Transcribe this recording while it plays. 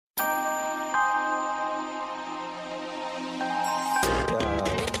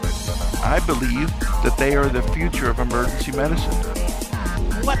believe that they are the future of emergency medicine.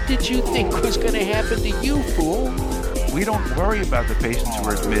 What did you think was going to happen to you, fool? We don't worry about the patients who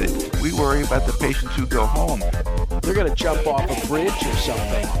are admitted. We worry about the patients who go home. They're going to jump off a bridge or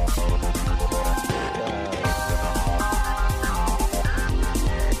something.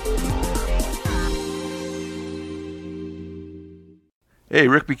 Hey,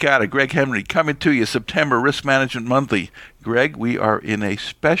 Rick Picata, Greg Henry, coming to you, September Risk Management Monthly. Greg, we are in a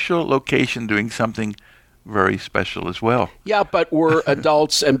special location doing something very special as well. Yeah, but we're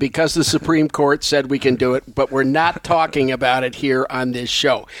adults, and because the Supreme Court said we can do it, but we're not talking about it here on this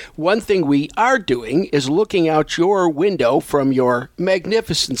show. One thing we are doing is looking out your window from your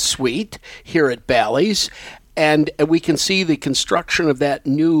magnificent suite here at Bally's, and we can see the construction of that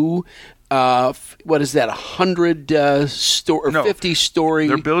new, what is that, 50-story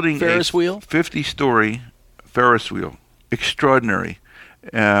they're building Ferris wheel? 50-story Ferris wheel. Extraordinary.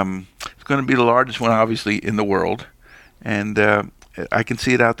 It's going to be the largest one, obviously, in the world, and I can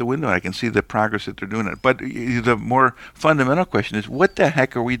see it out the window. I can see the progress that they're doing it. But the more fundamental question is, what the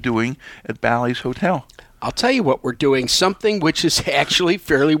heck are we doing at Bally's Hotel? I'll tell you what we're doing, something which is actually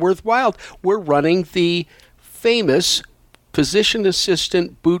fairly worthwhile. We're running the famous physician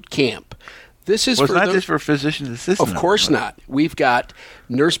assistant boot camp. This is it's not just for physician assistants. Of course not. We've got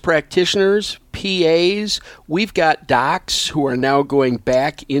nurse practitioners, PAs. We've got docs who are now going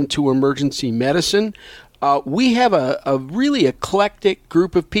back into emergency medicine. We have a really eclectic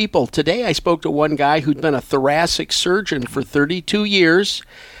group of people. Today I spoke to one guy who'd been a thoracic surgeon for 32 years,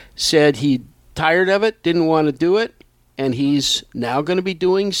 said he'd tired of it, didn't want to do it, and he's now going to be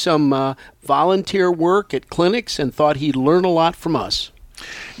doing some volunteer work at clinics and thought he'd learn a lot from us.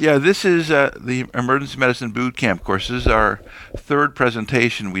 Yeah, this is the Emergency Medicine Boot Camp course. This is our third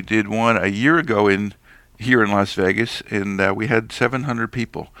presentation. We did one a year ago here in Las Vegas, and we had 700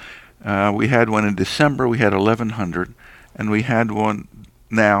 people. We had one in December. We had 1,100, and we had one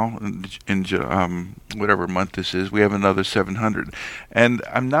now in whatever month this is. We have another 700. And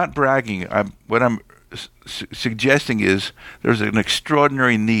I'm not bragging. What I'm suggesting is there's an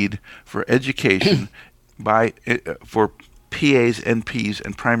extraordinary need for education for PAs, NPs,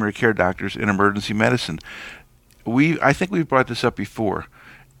 and primary care doctors in emergency medicine. I think we've brought this up before.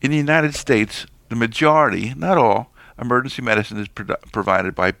 In the United States, the majority, not all, emergency medicine is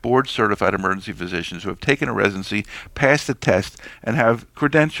provided by board-certified emergency physicians who have taken a residency, passed the test, and have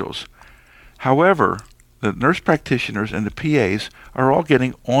credentials. However, the nurse practitioners and the PAs are all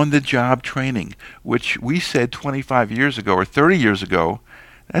getting on-the-job training, which we said 25 years ago or 30 years ago,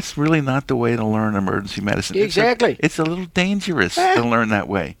 that's really not the way to learn emergency medicine. Exactly. It's a little dangerous to learn that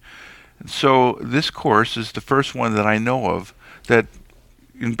way. And so this course is the first one that I know of that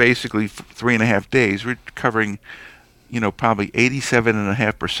in basically 3.5 days, we're covering, probably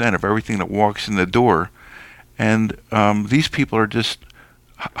 87.5% of everything that walks in the door. And these people are just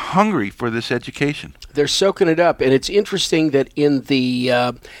hungry for this education. They're soaking it up. And it's interesting that in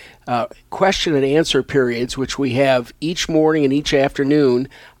the question and answer periods, which we have each morning and each afternoon,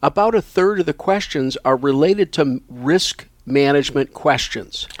 about a third of the questions are related to risk management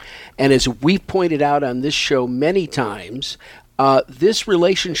questions. And as we've pointed out on this show many times, this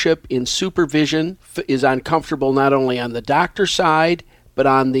relationship in supervision is uncomfortable not only on the doctor side, but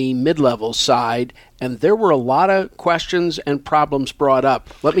on the mid-level side. And there were a lot of questions and problems brought up.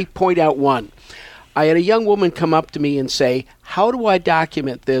 Let me point out one. I had a young woman come up to me and say, how do I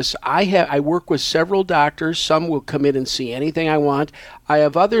document this? I work with several doctors. Some will come in and see anything I want. I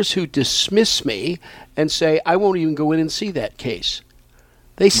have others who dismiss me and say, I won't even go in and see that case.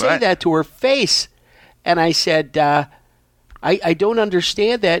 They say that to her face. And I said, I don't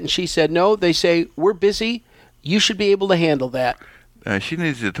understand that. And she said, no, they say, we're busy. You should be able to handle that. She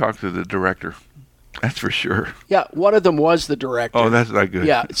needs to talk to the director. That's for sure. Yeah, one of them was the director. Oh, that's not good.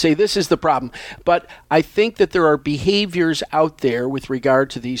 Yeah, say this is the problem. But I think that there are behaviors out there with regard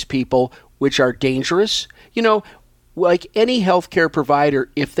to these people which are dangerous. Like any healthcare provider,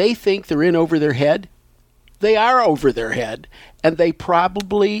 if they think they're in over their head, they are over their head, and they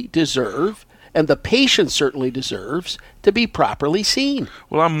probably deserve, and the patient certainly deserves, to be properly seen.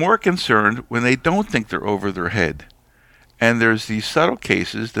 Well, I'm more concerned when they don't think they're over their head. And there's these subtle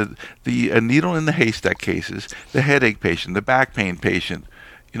cases, the needle in the haystack cases, the headache patient, the back pain patient.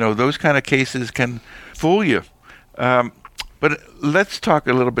 Those kind of cases can fool you. But let's talk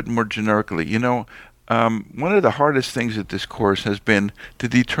a little bit more generically. One of the hardest things at this course has been to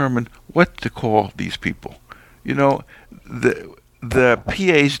determine what to call these people. the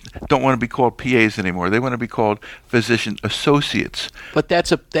PAs don't want to be called PAs anymore. They want to be called physician associates. But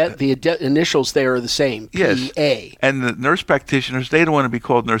the initials there are the same. Yes. PA. And the nurse practitioners, they don't want to be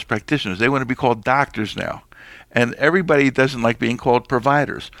called nurse practitioners. They want to be called doctors now. And everybody doesn't like being called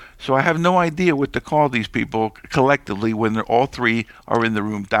providers. So I have no idea what to call these people collectively when they're all three are in the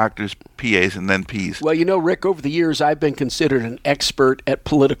room, doctors, PAs, and then Ps. Well, Rick, over the years, I've been considered an expert at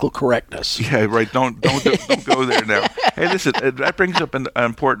political correctness. Yeah, right. Don't go there now. Hey, listen, that brings up an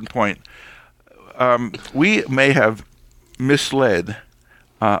important point. We may have misled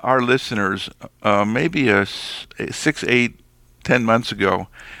our listeners maybe 6, 8, 10 months ago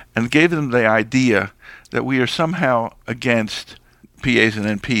and gave them the idea that we are somehow against PAs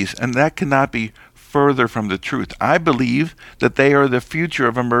and NPs, and that cannot be further from the truth. I believe that they are the future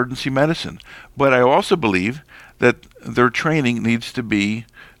of emergency medicine, but I also believe that their training needs to be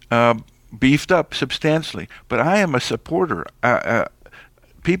beefed up substantially. But I am a supporter.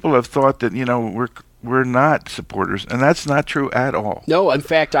 People have thought that we're not supporters, and that's not true at all. No, in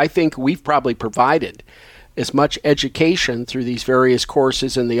fact, I think we've probably provided as much education through these various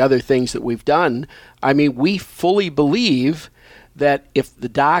courses and the other things that we've done. I mean, we fully believe that if the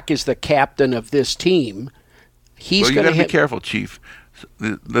doc is the captain of this team, he's going to be careful, Chief.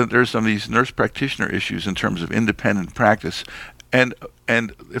 There's some of these nurse practitioner issues in terms of independent practice. And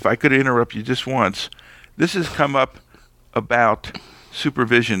if I could interrupt you just once, this has come up about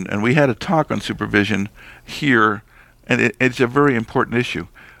supervision, and we had a talk on supervision here, and it's a very important issue.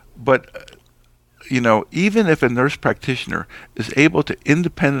 But even if a nurse practitioner is able to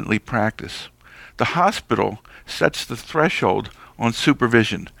independently practice, the hospital sets the threshold on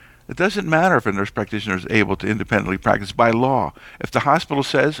supervision. It doesn't matter if a nurse practitioner is able to independently practice by law. If the hospital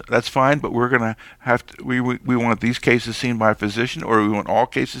says that's fine, but we're going to have to, we want these cases seen by a physician, or we want all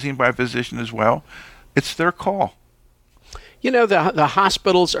cases seen by a physician as well, it's their call. The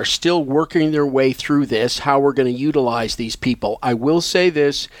hospitals are still working their way through this, how we're going to utilize these people. I will say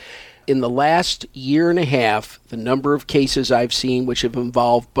this. In the last year and a half, the number of cases I've seen which have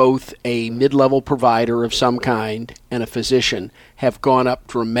involved both a mid-level provider of some kind and a physician have gone up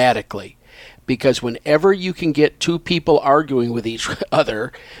dramatically. Because whenever you can get two people arguing with each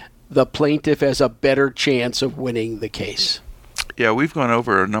other, the plaintiff has a better chance of winning the case. Yeah, we've gone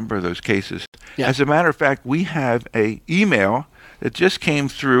over a number of those cases. Yeah. As a matter of fact, we have an email that just came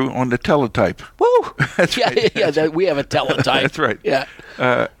through on the teletype. Woo! That's right. Yeah, we have a teletype. That's right. Yeah.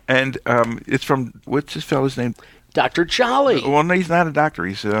 And it's from, what's this fellow's name? Dr. Jolly. Well, no, he's not a doctor.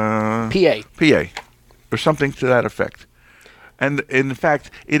 He's PA. Or something to that effect. And in fact,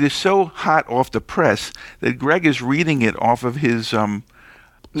 it is so hot off the press that Greg is reading it off of his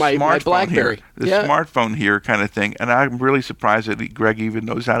my BlackBerry. Here, smartphone here kind of thing. And I'm really surprised that Greg even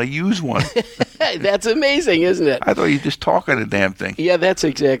knows how to use one. That's amazing, isn't it? I thought you just talk on the damn thing. Yeah, that's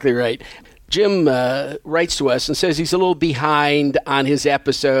exactly right. Jim writes to us and says he's a little behind on his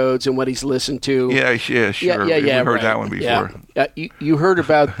episodes and what he's listened to. Yeah, sure. Yeah, we heard that one before. Yeah. You heard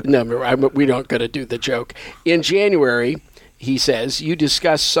about... No, we don't going to do the joke. In January, he says, you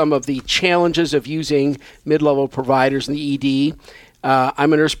discussed some of the challenges of using mid-level providers in the ED.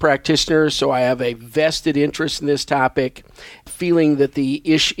 I'm a nurse practitioner, so I have a vested interest in this topic, feeling that the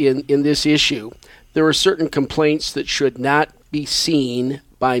in this issue, there are certain complaints that should not be seen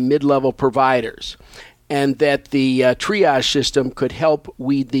by mid-level providers, and that the triage system could help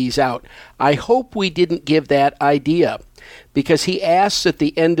weed these out. I hope we didn't give that idea, because he asks at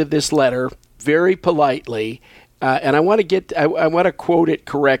the end of this letter, very politely, and I want to quote it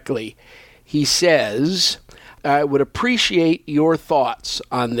correctly. He says, I would appreciate your thoughts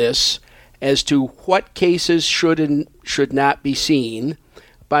on this as to what cases should and should not be seen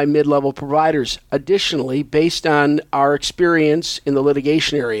by mid-level providers. Additionally, based on our experience in the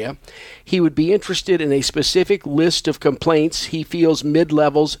litigation area, he would be interested in a specific list of complaints he feels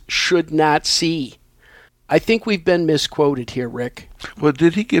mid-levels should not see. I think we've been misquoted here, Rick. Well,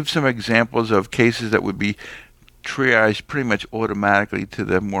 did he give some examples of cases that would be triaged pretty much automatically to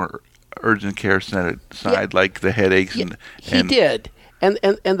the more urgent care side, like the headaches? He did. And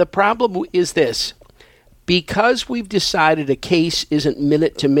the problem is this. Because we've decided a case isn't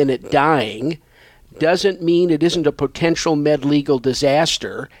minute-to-minute dying doesn't mean it isn't a potential med-legal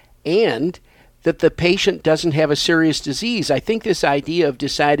disaster and that the patient doesn't have a serious disease. I think this idea of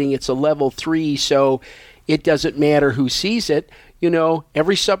deciding it's a level 3 so it doesn't matter who sees it,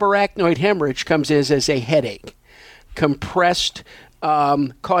 every subarachnoid hemorrhage comes in as a headache. Compressed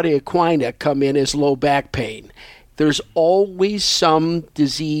cauda equina come in as low back pain. There's always some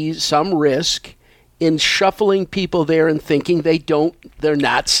disease, some risk in shuffling people there and thinking they're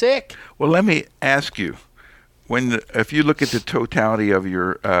not sick. Well, let me ask you, if you look at the totality of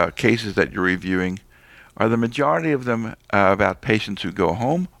your cases that you're reviewing, are the majority of them about patients who go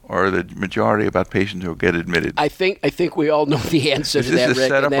home, or the majority about patients who get admitted? I think we all know the answer to that, Rick. Is this a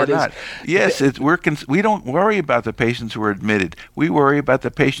setup or not? Yes, we don't worry about the patients who are admitted. We worry about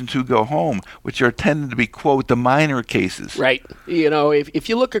the patients who go home, which are tended to be, quote, the minor cases. Right. If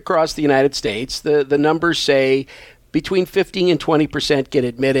you look across the United States, the numbers say between 15 and 20% get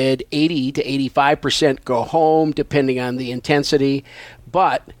admitted, 80 to 85% go home, depending on the intensity.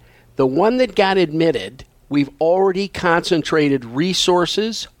 But the one that got admitted, we've already concentrated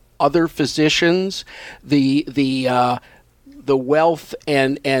resources, other physicians, the wealth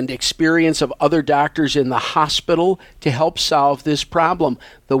and experience of other doctors in the hospital to help solve this problem.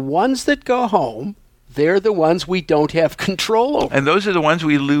 The ones that go home, they're the ones we don't have control over. And those are the ones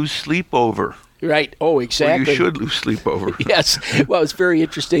we lose sleep over. Right. Oh, exactly. Or you should lose sleep over. Yes. Well, it's very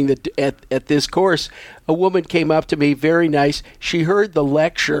interesting that at this course, a woman came up to me, very nice. She heard the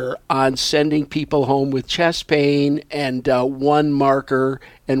lecture on sending people home with chest pain and one marker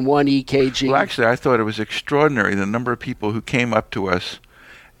and one EKG. Well, actually, I thought it was extraordinary, the number of people who came up to us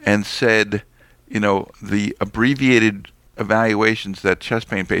and said, the abbreviated evaluations that chest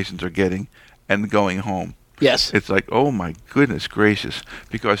pain patients are getting and going home. Yes. It's like, oh my goodness gracious,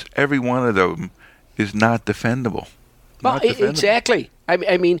 because every one of them is not defendable. Well, exactly.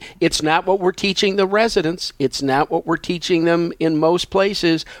 I mean, it's not what we're teaching the residents. It's not what we're teaching them in most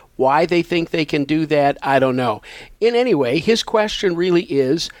places. Why they think they can do that, I don't know. In any way, his question really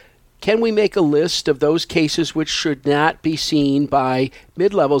is, can we make a list of those cases which should not be seen by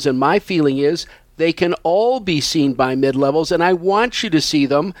mid-levels? And my feeling is they can all be seen by mid-levels, and I want you to see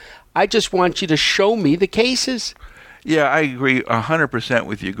them. I just want you to show me the cases. Yeah, I agree 100%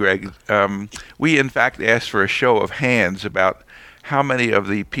 with you, Greg. We, in fact, asked for a show of hands about how many of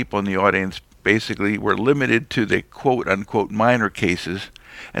the people in the audience basically were limited to the quote-unquote minor cases,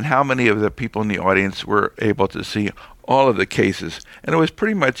 and how many of the people in the audience were able to see all of the cases. And it was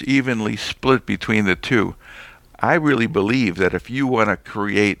pretty much evenly split between the two. I really believe that if you want to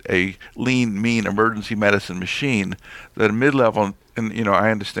create a lean, mean emergency medicine machine, that a mid-level, and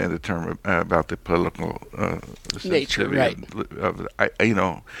I understand the term about the political nature, right?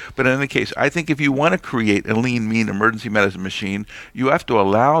 But in any case, I think if you want to create a lean, mean emergency medicine machine, you have to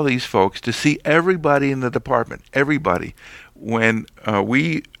allow these folks to see everybody in the department, everybody. When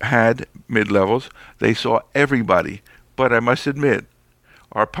we had mid-levels, they saw everybody. But I must admit,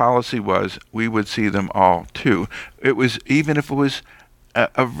 our policy was we would see them all too. It was, even if it was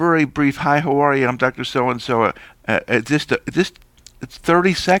a very brief, hi, how are you? I'm Dr. So-and-so. It's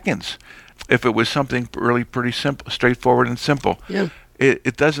 30 seconds. If it was something really pretty simple, straightforward and simple. Yeah.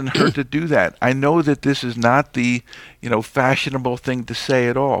 It doesn't hurt to do that. I know that this is not the, fashionable thing to say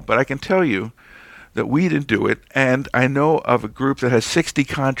at all, but I can tell you that we didn't do it, and I know of a group that has 60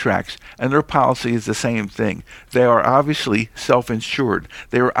 contracts, and their policy is the same thing. They are obviously self-insured.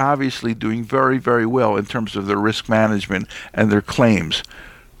 They are obviously doing very, very well in terms of their risk management and their claims.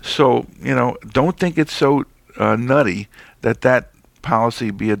 So, don't think it's so nutty that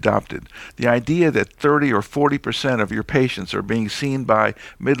policy be adopted. The idea that 30 or 40% of your patients are being seen by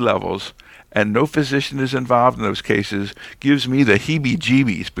mid-levels and no physician is involved in those cases gives me the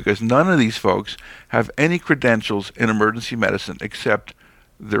heebie-jeebies, because none of these folks have any credentials in emergency medicine except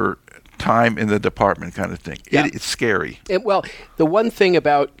their time in the department kind of thing. Yeah. It's scary. Well, the one thing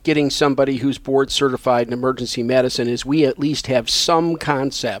about getting somebody who's board certified in emergency medicine is we at least have some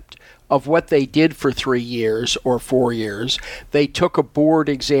concept of what they did for 3 years or 4 years. They took a board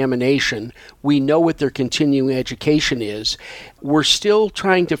examination. We know what their continuing education is. We're still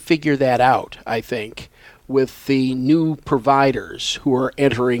trying to figure that out, I think, with the new providers who are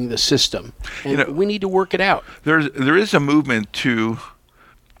entering the system. And we need to work it out. There is a movement to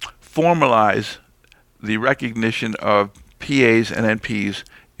formalize the recognition of PAs and NPs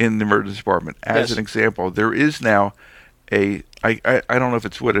in the emergency department. As an example, there is now I don't know if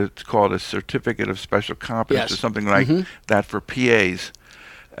it's what it's called, a certificate of special competence or something like that for PAs,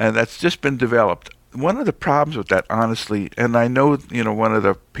 and that's just been developed. One of the problems with that, honestly, and I know one of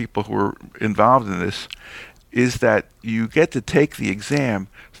the people who are involved in this, is that you get to take the exam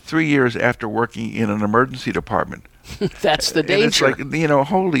 3 years after working in an emergency department. That's the danger. And it's like,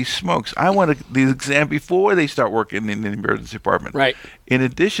 holy smokes, I want the exam before they start working in the emergency department. Right. In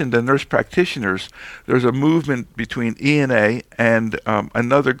addition to nurse practitioners, there's a movement between ENA and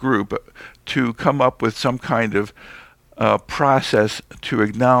another group to come up with some kind of process to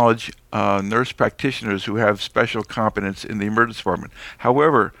acknowledge nurse practitioners who have special competence in the emergency department.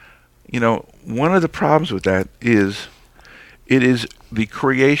 However, one of the problems with that is it is the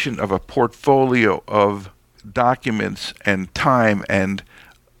creation of a portfolio of documents and time and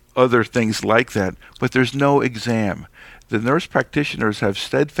other things like that, but there's no exam. The nurse practitioners have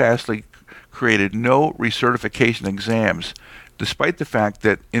steadfastly created no recertification exams, despite the fact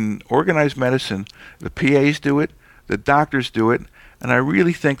that in organized medicine, the PAs do it, the doctors do it, and I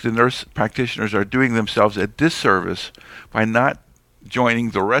really think the nurse practitioners are doing themselves a disservice by not joining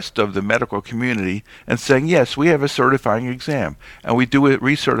the rest of the medical community and saying, yes, we have a certifying exam, and we do a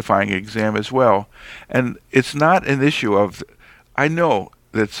recertifying exam as well. And it's not an issue of, I know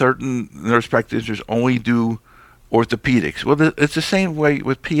that certain nurse practitioners only do orthopedics. Well, it's the same way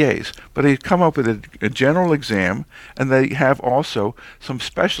with PAs, but they come up with a general exam, and they have also some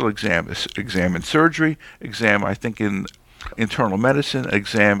special exams, exam in surgery, exam, I think, in internal medicine,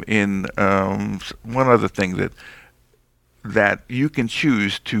 exam in one other thing that you can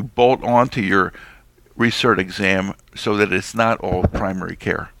choose to bolt onto your recert exam so that it's not all primary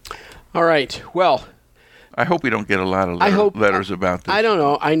care. All right. Well, I hope we don't get a lot of letters about this. I don't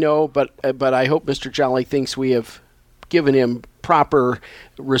know. I know, but I hope Mr. Jolly thinks we have given him proper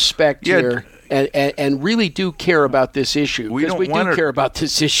respect here and really do care about this issue. Because we do care about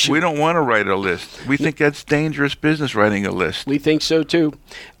this issue. We don't want to write a list. We think that's dangerous business, writing a list. We think so, too.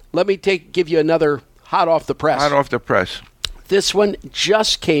 Let me give you another hot off the press. Hot off the press. This one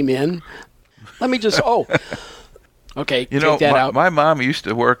just came in. Let me just, okay, take that out. My mom used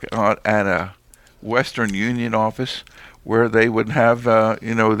to work at a Western Union office where they would have,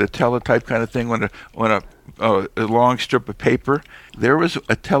 the teletype kind of thing on a long strip of paper. There was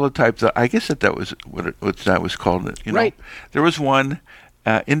a teletype that I guess that was what that was called. Right. There was one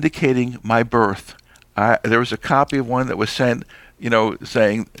indicating my birth. There was a copy of one that was sent,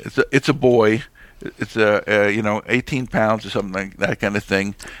 saying it's a boy. It's 18 pounds or something like that kind of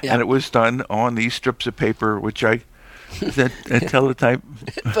thing, and it was done on these strips of paper, which a teletype.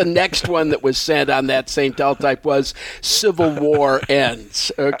 The next one that was sent on that same teletype was Civil War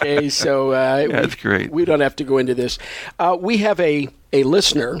ends. Okay, so that's great. We don't have to go into this. We have a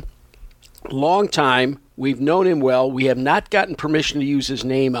listener, long time. We've known him well. We have not gotten permission to use his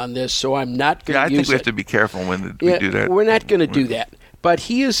name on this, so I'm not going to use it. I think we have to be careful when we do that. We're not going to do that. But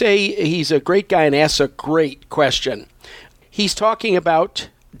he's a great guy and asks a great question. He's talking about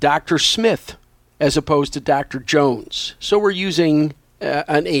Dr. Smith as opposed to Dr. Jones. So we're using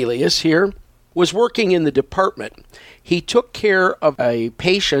an alias here. Was working in the department. He took care of a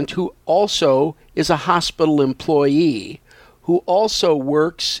patient who also is a hospital employee, who also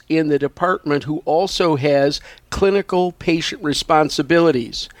works in the department, who also has clinical patient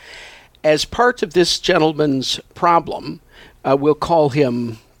responsibilities. As part of this gentleman's problem, we'll call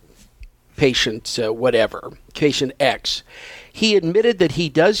him patient patient X. He admitted that he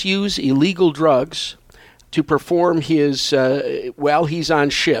does use illegal drugs to perform his, while he's on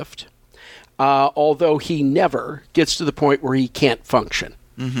shift, although he never gets to the point where he can't function.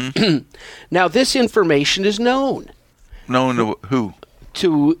 Mm-hmm. Now, this information is known. Known to who?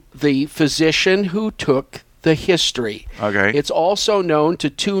 To the physician who took the history. Okay. It's also known to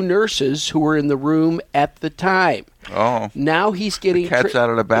two nurses who were in the room at the time. Oh. Now he's getting... The cat's out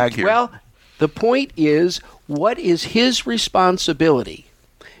of the bag here. Well, the point is, what is his responsibility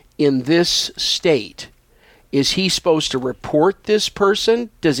in this state? Is he supposed to report this person?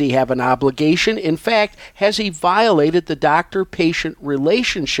 Does he have an obligation? In fact, has he violated the doctor-patient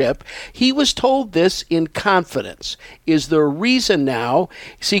relationship? He was told this in confidence. Is there a reason now?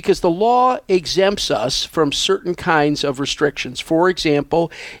 See, because the law exempts us from certain kinds of restrictions. For example,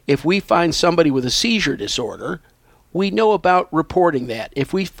 if we find somebody with a seizure disorder, we know about reporting that.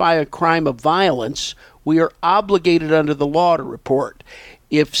 If we find a crime of violence, we are obligated under the law to report.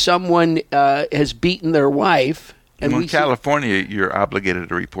 If someone has beaten their wife... And in California, you're obligated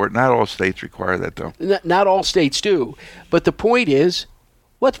to report. Not all states require that, though. Not all states do. But the point is,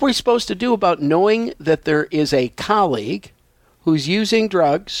 what we're supposed to do about knowing that there is a colleague who's using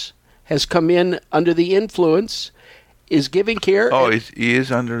drugs, has come in under the influence, is giving care... Oh, he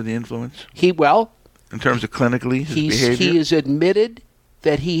is under the influence? In terms of clinically, his behavior? He has admitted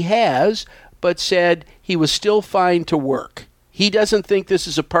that he has, but said he was still fine to work. He doesn't think this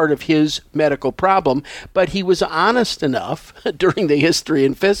is a part of his medical problem, but he was honest enough during the history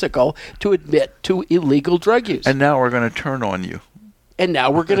and physical to admit to illegal drug use. And now we're going to turn on you.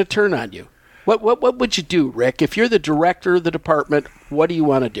 What would you do, Rick? If you're the director of the department, what do you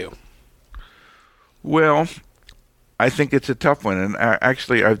want to do? Well, I think it's a tough one. And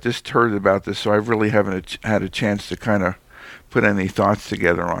actually, I've just heard about this, so I really haven't had a chance to kind of put any thoughts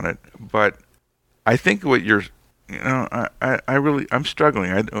together on it. But I think what you're... I'm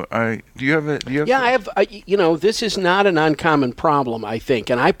struggling. Do you have? Yeah, I have. This is not an uncommon problem, I think,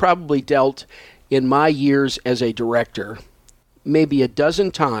 and I probably dealt in my years as a director maybe a dozen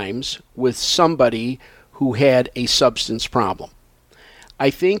times with somebody who had a substance problem.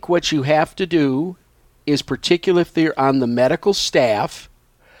 I think what you have to do is, particularly if they're on the medical staff,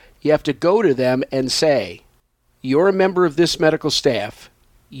 you have to go to them and say, you're a member of this medical staff.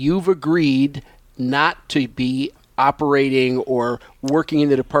 You've agreed not to be operating or working in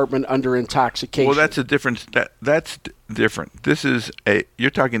the department under intoxication. Well, that's a difference. That's different.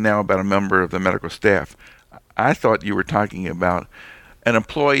 You're talking now about a member of the medical staff. I thought you were talking about an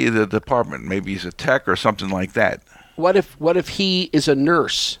employee of the department. Maybe he's a tech or something like that. What if he is a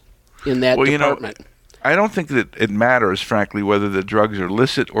nurse in that department? I don't think that it matters, frankly, whether the drugs are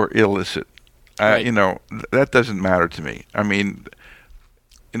licit or illicit. Right. That doesn't matter to me. I mean,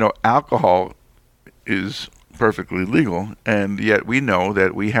 alcohol is perfectly legal, and yet we know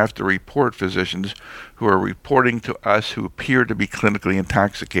that we have to report physicians who are reporting to us who appear to be clinically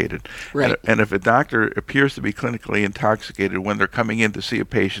intoxicated. Right. And if a doctor appears to be clinically intoxicated when they're coming in to see a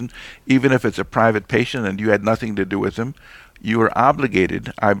patient, even if it's a private patient and you had nothing to do with them, you are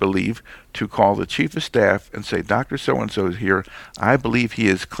obligated, I believe, to call the chief of staff and say, Dr. So-and-so is here. I believe he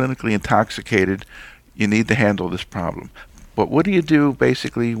is clinically intoxicated. You need to handle this problem. But what do you do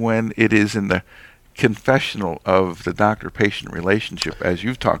basically when it is in the confessional of the doctor-patient relationship, as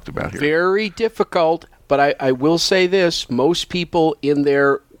you've talked about here? Very difficult, but I will say this. Most people in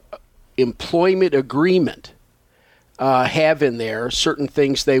their employment agreement have in there certain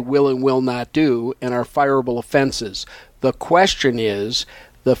things they will and will not do and are fireable offenses. The question is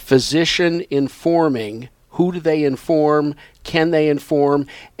the physician informing. Who do they inform? Can they inform?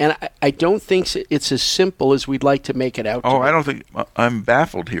 And I don't think it's as simple as we'd like to make it out to be. I don't think I'm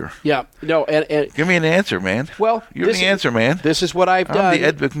baffled here. Yeah. No. And give me an answer, man. Well, you're the answer, man. This is what I've done I'm the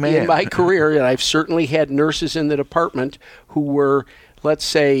Ed McMahon in my career, and I've certainly had nurses in the department who were, let's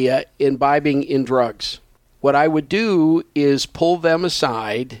say, imbibing in drugs. What I would do is pull them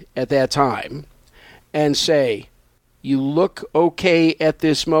aside at that time and say, you look okay at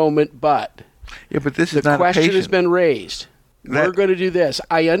this moment, but this is not a patient. The question has been raised. We're going to do this.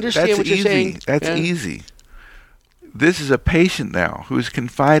 I understand what you're saying. That's easy. This is a patient now who's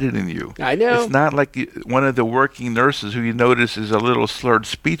confided in you. I know. It's not like one of the working nurses who you notice is a little slurred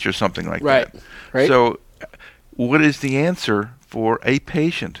speech or something like that. Right. So what is the answer for a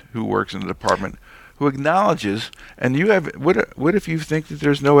patient who works in the department who acknowledges, and you have, what if you think that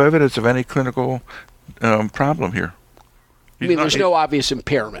there's no evidence of any clinical problem here? There's no obvious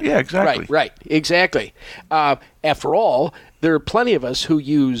impairment. Yeah, exactly. Right, exactly. After all, there are plenty of us who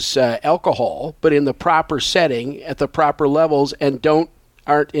use alcohol, but in the proper setting, at the proper levels, and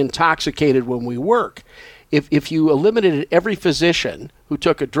aren't intoxicated when we work. If you eliminated every physician who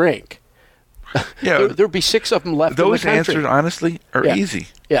took a drink, there'd be 6 of them left in the country. Those answers, honestly, are easy.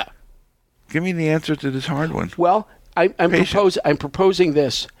 Yeah. Give me the answer to this hard one. Well, I'm proposing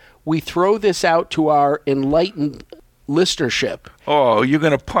this. We throw this out to our enlightened listenership. Oh, you're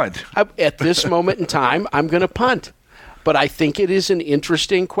going to punt. At this moment in time, I'm going to punt. But I think it is an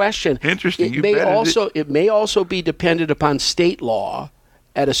interesting question. Interesting. It may also be dependent upon state law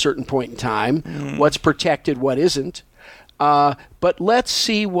at a certain point in time, what's protected, what isn't. But let's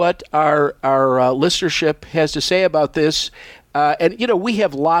see what our listenership has to say about this. And, we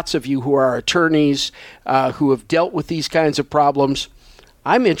have lots of you who are attorneys who have dealt with these kinds of problems.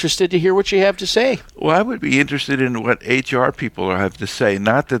 I'm interested to hear what you have to say. Well, I would be interested in what HR people have to say.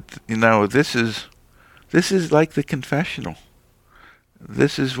 Not that, this is like the confessional.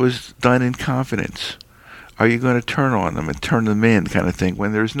 This was done in confidence. Are you going to turn on them and turn them in kind of thing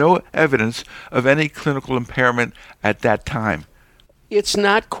when there's no evidence of any clinical impairment at that time? It's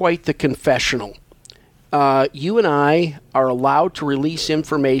not quite the confessional. You and I are allowed to release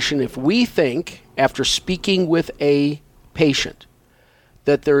information if we think, after speaking with a patient,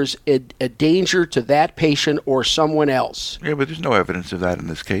 that there's a danger to that patient or someone else. Yeah, but there's no evidence of that in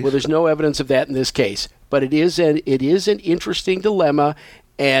this case. Well, there's no evidence of that in this case. But it is an interesting dilemma,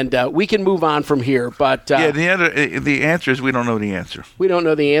 and we can move on from here. But the answer is we don't know the answer. We don't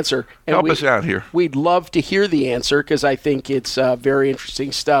know the answer. And Help us out here. We'd love to hear the answer because I think it's very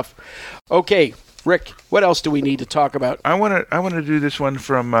interesting stuff. Okay, Rick, what else do we need to talk about? I want to do this one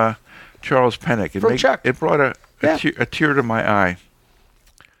from Charles Pennick. Chuck. It brought a tear to my eye.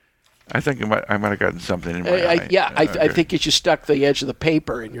 I think I might have gotten something in my eye. I think you just stuck the edge of the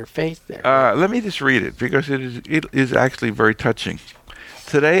paper in your face there. Let me just read it because it is actually very touching.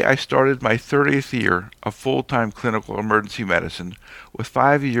 Today I started my 30th year of full-time clinical emergency medicine. With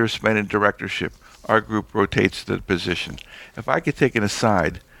 5 years spent in directorship, our group rotates the position. If I could take an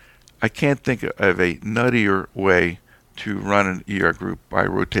aside, I can't think of a nuttier way to run an ER group by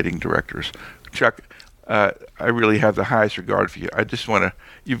rotating directors. Chuck, I really have the highest regard for you.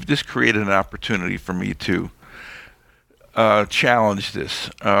 You've just created an opportunity for me to challenge this.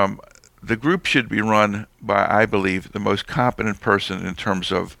 The group should be run by, I believe, the most competent person in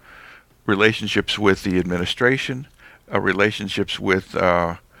terms of relationships with the administration, relationships with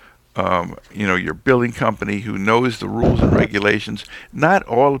your billing company, who knows the rules and regulations. Not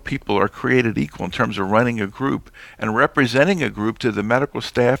all people are created equal in terms of running a group and representing a group to the medical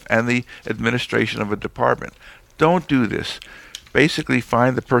staff and the administration of a department. Don't do this. Basically,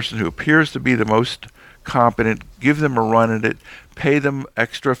 find the person who appears to be the most competent, give them a run at it, pay them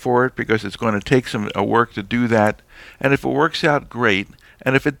extra for it because it's going to take some work to do that. And if it works out, great.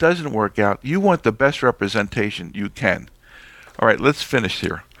 And if it doesn't work out, you want the best representation you can. All right, let's finish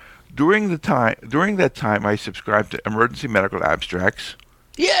here. During that time, I subscribed to Emergency Medical Abstracts.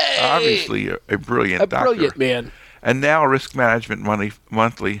 Yay! Obviously, a brilliant doctor. A brilliant man. And now Risk Management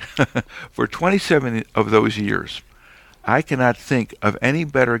Monthly for 27 of those years. I cannot think of any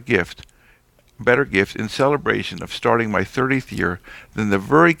better gift in celebration of starting my 30th year than the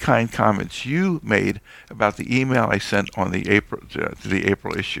very kind comments you made about the email I sent on the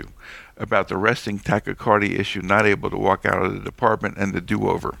April issue about the resting tachycardia issue, not able to walk out of the department, and the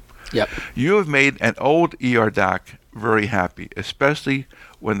do-over. Yep. You have made an old ER doc very happy, especially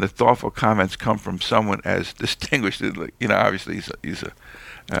when the thoughtful comments come from someone as distinguished. Obviously he's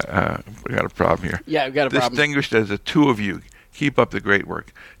we got a problem here. Yeah, we've got a problem. Distinguished as the two of you. Keep up the great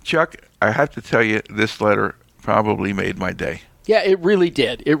work. Chuck, I have to tell you, this letter probably made my day. Yeah, it really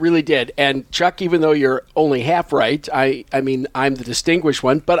did. It really did. And Chuck, even though you're only half right, I mean, I'm the distinguished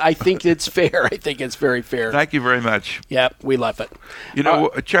one, but I think it's fair. I think it's very fair. Thank you very much. Yeah, we love it.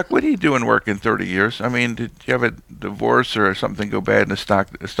 Chuck, what do you do in work in 30 years? I mean, did you have a divorce or something go bad in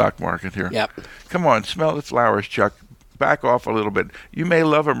the stock market here? Yep. Come on, smell the flowers, Chuck. Back off a little bit. You may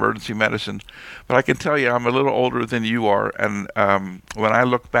love emergency medicine, but I can tell you I'm a little older than you are, and when I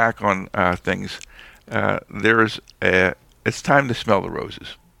look back on things, it's time to smell the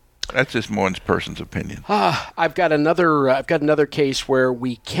roses. That's just one person's opinion. I've got another case where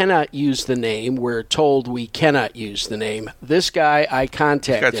we cannot use the name. We're told we cannot use the name. This guy I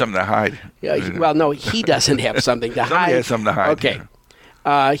contacted. He's got something to hide. Well, no, he doesn't have something to hide. Somebody has something to hide.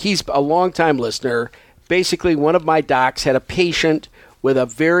 Okay. He's a longtime listener. Basically, one of my docs had a patient with a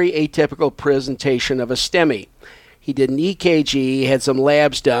very atypical presentation of a STEMI. He did an EKG, had some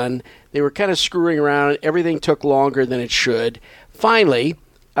labs done. They were kind of screwing around. Everything took longer than it should. Finally,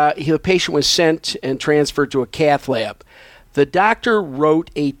 the patient was sent and transferred to a cath lab. The doctor wrote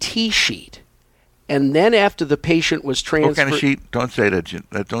a T-sheet, and then after the patient was transferred... What kind of sheet? Don't say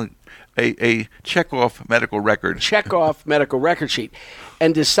that. Don't. A check-off medical record. Check-off medical record sheet.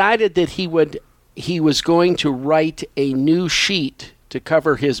 And decided that he was going to write a new sheet to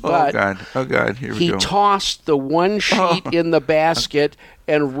cover his butt. Oh, God, here we go. He tossed the one sheet in the basket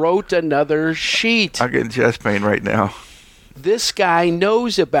and wrote another sheet. I'm getting chest pain right now. This guy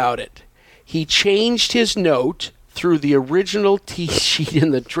knows about it. He changed his note, threw the original T-sheet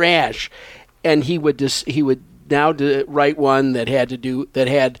in the trash, and he would now write one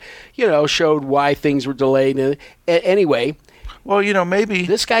that showed why things were delayed. Anyway... Well, maybe...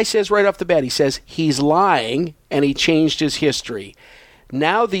 This guy says right off the bat, he says he's lying and he changed his history.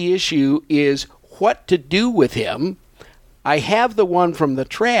 Now the issue is what to do with him. I have the one from the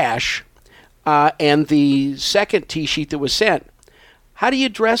trash and the second T-sheet that was sent. How do you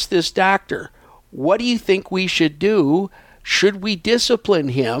address this doctor? What do you think we should do? Should we discipline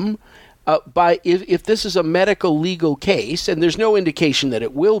him? If this is a medical legal case, and there's no indication that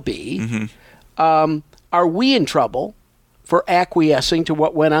it will be, are we in trouble for acquiescing to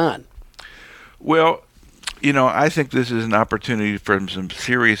what went on? Well, I think this is an opportunity for some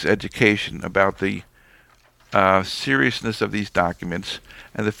serious education about the seriousness of these documents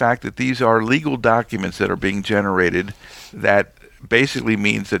and the fact that these are legal documents that are being generated that basically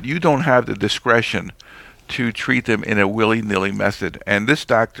means that you don't have the discretion to treat them in a willy-nilly method. And this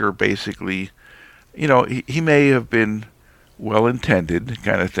doctor basically, he may have been well-intended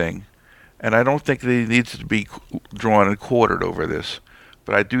kind of thing, and I don't think that he needs to be drawn and quartered over this.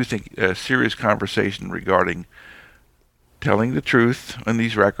 But I do think a serious conversation regarding telling the truth on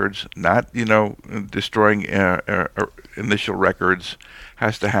these records, not, destroying initial records,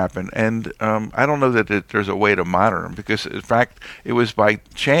 has to happen. And I don't know that there's a way to monitor them, because, in fact, it was by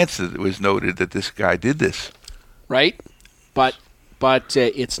chance that it was noted that this guy did this. Right. But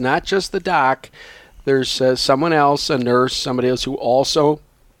it's not just the doc. There's someone else, a nurse, somebody else who also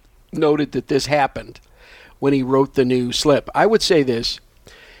noted that this happened when he wrote the new slip. I would say this.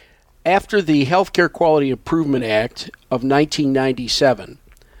 After the Healthcare Quality Improvement Act of 1997,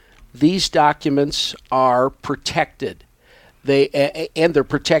 these documents are protected. They're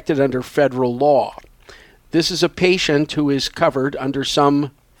protected under federal law. This is a patient who is covered under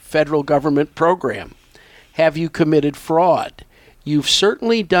some federal government program. Have you committed fraud? You've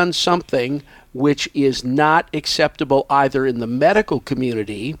certainly done something which is not acceptable either in the medical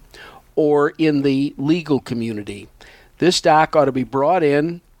community or in the legal community. This doc ought to be brought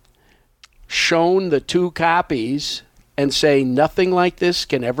in, shown the 2 copies, and say nothing like this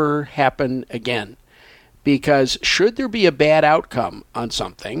can ever happen again. Because should there be a bad outcome on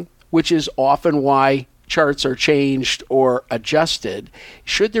something, which is often why charts are changed or adjusted,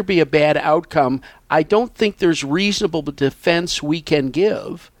 should there be a bad outcome, I don't think there's reasonable defense we can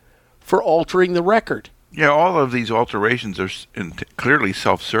give for altering the record. Yeah, all of these alterations are clearly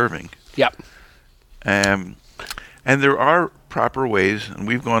self-serving. Yep. And there are proper ways, and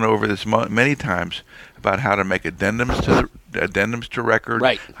we've gone over this many times, about how to make addendums to record,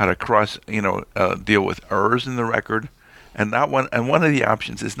 right. How to deal with errors in the record, and one of the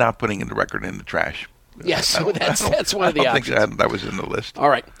options is not putting the record in the trash. Yes, so that's one of the options. I think that was in the list. All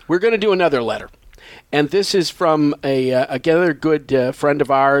right, we're going to do another letter, and this is from another good friend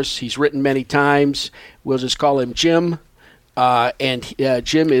of ours. He's written many times. We'll just call him Jim, and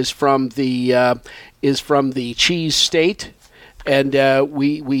Jim is from the Cheese State. And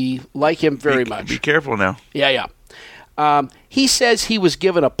we like him very much. Be careful now. Yeah. He says he was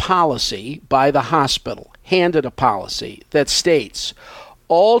given a policy by the hospital, handed a policy that states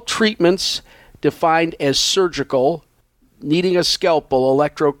all treatments defined as surgical, needing a scalpel,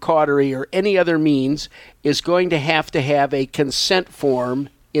 electrocautery, or any other means is going to have a consent form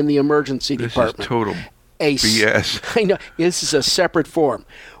in the emergency department. This is total BS. I know. This is a separate form.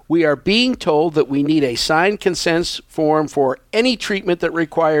 We are being told that we need a signed consent form for any treatment that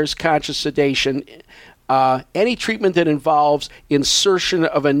requires conscious sedation, any treatment that involves insertion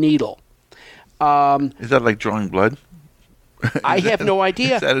of a needle. Is that like drawing blood? I have no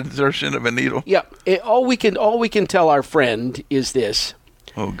idea. Is that insertion of a needle? Yeah. All we can tell our friend is this.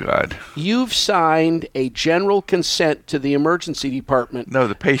 Oh, God. You've signed a general consent to the emergency department. No,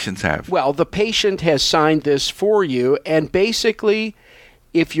 the patients have. Well, the patient has signed this for you, and basically,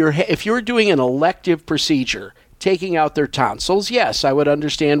 if you're doing an elective procedure, taking out their tonsils, yes, I would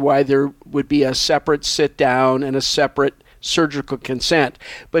understand why there would be a separate sit-down and a separate surgical consent.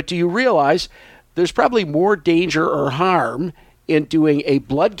 But do you realize there's probably more danger or harm in doing a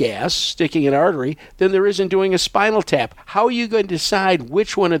blood gas, sticking an artery, than there is in doing a spinal tap? How are you going to decide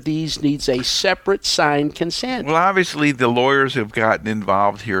which one of these needs a separate signed consent? Well, obviously the lawyers have gotten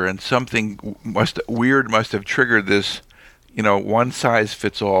involved here, and something weird must have triggered this,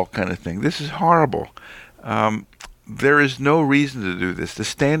 one-size-fits-all kind of thing. This is horrible. There is no reason to do this. The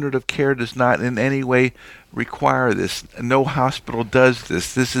standard of care does not in any way require this. No hospital does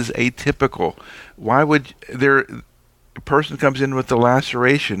this. This is atypical. Why would a person comes in with a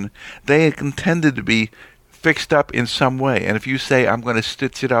laceration, they intended to be fixed up in some way. And if you say, I'm going to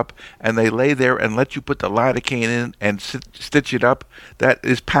stitch it up, and they lay there and let you put the lidocaine in and stitch it up, that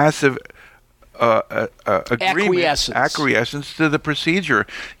is passive acquiescence to the procedure.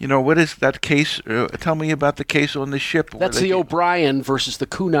 What is that case? Tell me about the case on the ship. That's the O'Brien versus the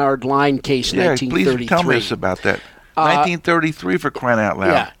Cunard Line case, 1933. Please tell us about that. 1933, for crying out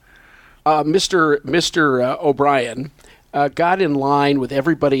loud. Yeah. Mr. O'Brien got in line with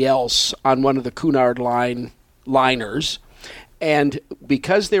everybody else on one of the Cunard liners, and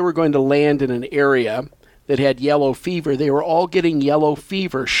because they were going to land in an area that had yellow fever, they were all getting yellow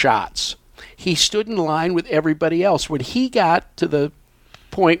fever shots. He stood in line with everybody else. When he got to the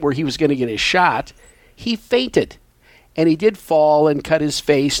point where he was going to get his shot, he fainted. And he did fall and cut his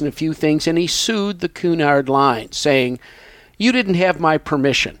face and a few things, and he sued the Cunard line, saying, "You didn't have my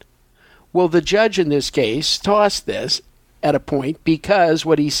permission." Well, the judge in this case tossed this at a point because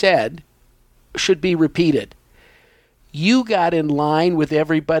what he said should be repeated. You got in line with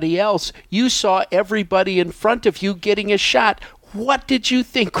everybody else. You saw everybody in front of you getting a shot. What did you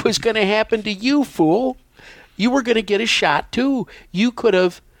think was going to happen to you, fool? You were going to get a shot, too. You could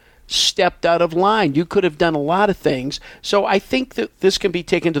have stepped out of line. You could have done a lot of things. So I think that this can be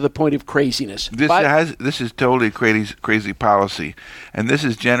taken to the point of craziness. This is totally crazy policy, and this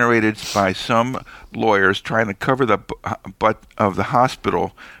is generated by some lawyers trying to cover the butt of the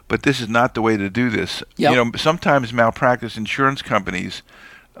hospital, but this is not the way to do this. Yep. Sometimes malpractice insurance companies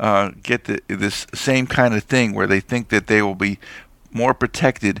get this same kind of thing where they think that they will be more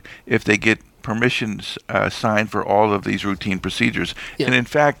protected if they get permissions signed for all of these routine procedures. Yeah. And in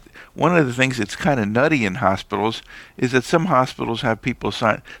fact, one of the things that's kind of nutty in hospitals is that some hospitals have people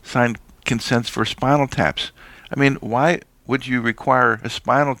sign consents for spinal taps. I mean, why would you require a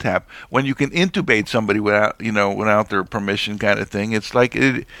spinal tap when you can intubate somebody without their permission, kind of thing? It's like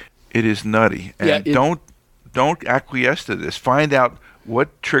it is nutty. And don't acquiesce to this. Find out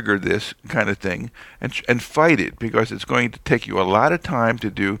what triggered this kind of thing and fight it, because it's going to take you a lot of time to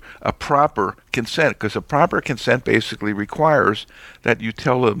do a proper consent, because a proper consent basically requires that you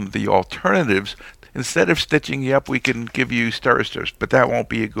tell them the alternatives. Instead of stitching you up, we can give you stars, but that won't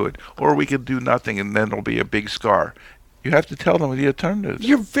be good. Or we can do nothing, and then there'll be a big scar. You have to tell them the alternatives.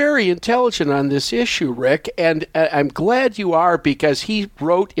 You're very intelligent on this issue, Rick, and I'm glad you are, because he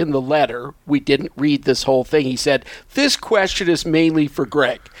wrote in the letter, we didn't read this whole thing, he said, this question is mainly for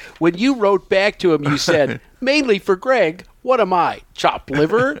Greg. When you wrote back to him, you said, mainly for Greg, what am I, chopped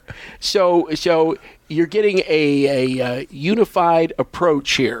liver? So you're getting a unified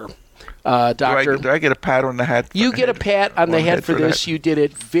approach here. Doctor, do I get a pat on the head? You get a pat on the head for this. You did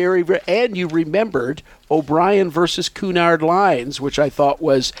it very, very, and you remembered O'Brien versus Cunard lines, which I thought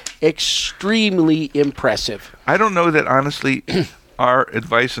was extremely impressive. I don't know that, honestly, our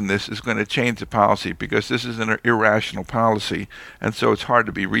advice on this is going to change the policy, because this is an irrational policy, and so it's hard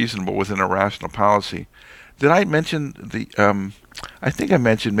to be reasonable with an irrational policy. Did I mention I think I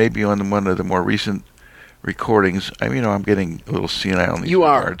mentioned maybe on one of the more recent recordings. I'm getting a little senile in these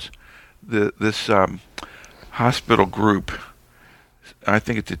regards. This hospital group, I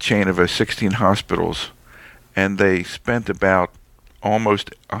think it's a chain of 16 hospitals, and they spent about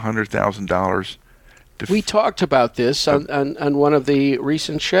almost $100,000. We talked about this on one of the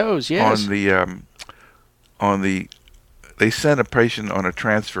recent shows. Yes. They sent a patient on a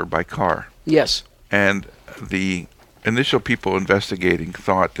transfer by car. Yes. And the initial people investigating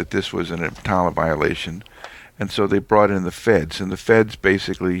thought that this was an EMTALA violation. And so they brought in the feds, and the feds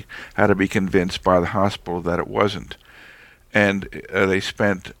basically had to be convinced by the hospital that it wasn't. And they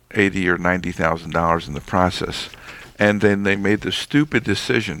spent $80,000 or $90,000 in the process. And then they made the stupid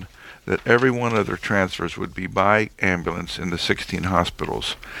decision that every one of their transfers would be by ambulance in the 16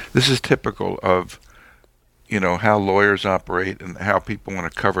 hospitals. This is typical of, how lawyers operate and how people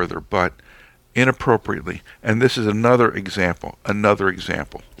want to cover their butt inappropriately. And this is another example.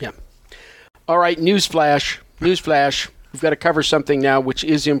 Yeah. All right, newsflash. We've got to cover something now which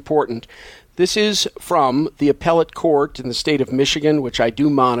is important. This is from the appellate court in the state of Michigan, which I do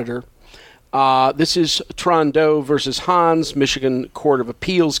monitor. This is Trondeau versus Hans, Michigan Court of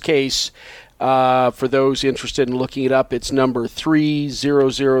Appeals case. For those interested in looking it up, it's number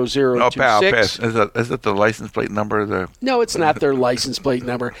 300026. Oh, pass. Is that the license plate number? No, it's not their license plate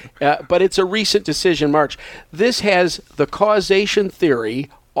number, but it's a recent decision, March. This has the causation theory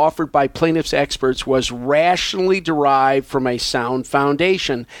offered by plaintiffs' experts was rationally derived from a sound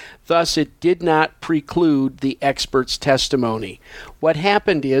foundation. Thus, it did not preclude the experts' testimony. What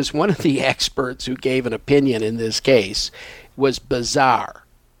happened is one of the experts who gave an opinion in this case was bizarre.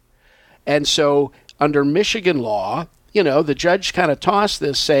 And so, under Michigan law, the judge kind of tossed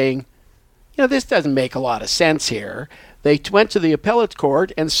this, saying, this doesn't make a lot of sense here. They went to the appellate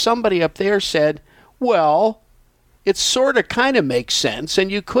court, and somebody up there said, well, it sort of kind of makes sense,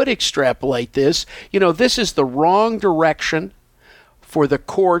 and you could extrapolate this. This is the wrong direction for the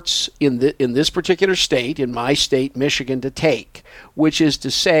courts in this particular state, in my state, Michigan, to take, which is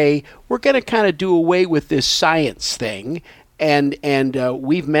to say, we're going to kind of do away with this science thing. And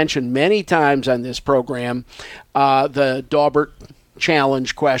we've mentioned many times on this program the Daubert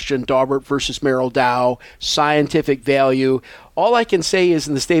challenge question, Daubert versus Merrill Dow, scientific value. All I can say is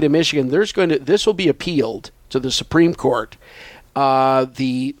in the state of Michigan, this will be appealed to the Supreme Court.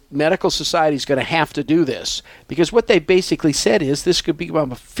 The medical society is going to have to do this, because what they basically said is this could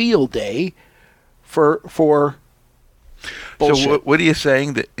become a field day for bullshit. So what are you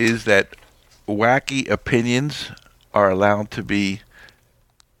saying is that wacky opinions are allowed to be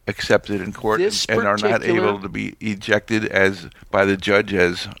accepted in court and are not able to be ejected by the judge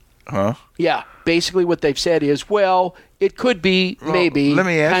as, huh? Yeah, basically what they've said is, well, it could be, maybe, let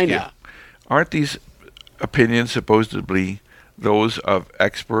me ask kinda. you, aren't these opinions supposedly those of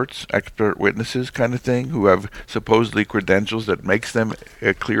expert witnesses kind of thing, who have supposedly credentials that makes them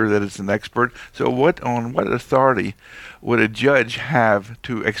clear that it's an expert? So on what authority would a judge have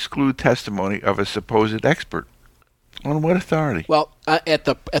to exclude testimony of a supposed expert? On what authority? Well, at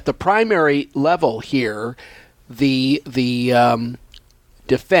the primary level here, the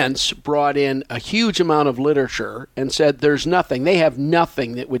defense brought in a huge amount of literature and said there's nothing. They have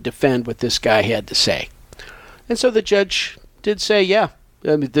nothing that would defend what this guy had to say. And so the judge did say,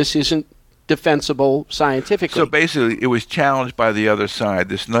 this isn't defensible scientifically. So basically, it was challenged by the other side.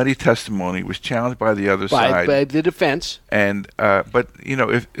 This nutty testimony was challenged by the other side. By the defense. And but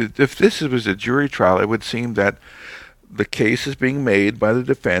if this was a jury trial, it would seem that the case is being made by the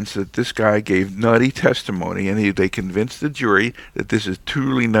defense that this guy gave nutty testimony, and they convinced the jury that this is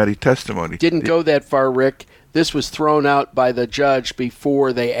truly nutty testimony. Didn't go that far, Rick. This was thrown out by the judge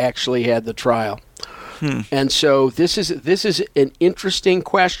before they actually had the trial. And so this is an interesting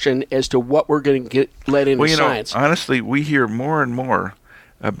question as to what we're going to get let into science. Honestly, we hear more and more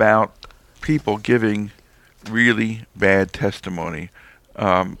about people giving really bad testimony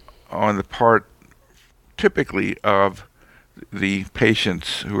on the part, typically, of the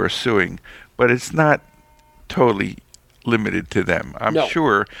patients who are suing, but it's not totally limited to them. I'm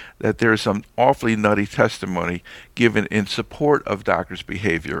sure that there's some awfully nutty testimony given in support of doctors'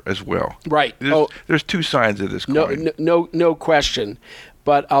 behavior as well. Right. There's two sides of this coin. No question.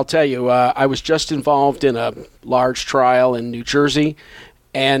 But I'll tell you, I was just involved in a large trial in New Jersey,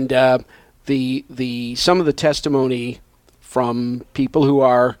 and some of the testimony from people who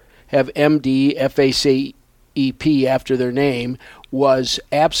have MD, FACEP after their name was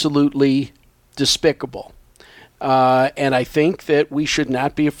absolutely despicable. And I think that we should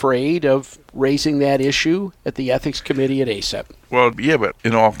not be afraid of raising that issue at the Ethics Committee at ASEP. Well, yeah, but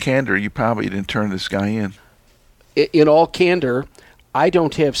in all candor, you probably didn't turn this guy in. In all candor, I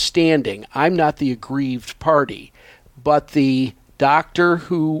don't have standing. I'm not the aggrieved party. But the doctor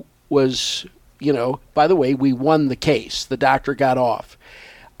who was, by the way, we won the case. The doctor got off.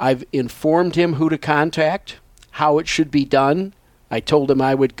 I've informed him who to contact, how it should be done. I told him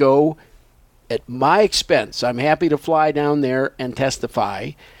I would go at my expense. I'm happy to fly down there and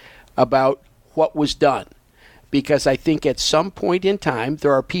testify about what was done. Because I think at some point in time,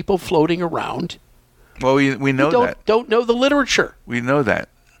 there are people floating around. Well, we know that. Don't know the literature. We know that.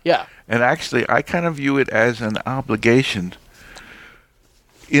 Yeah. And actually, I kind of view it as an obligation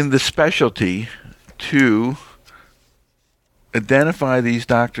in the specialty to identify these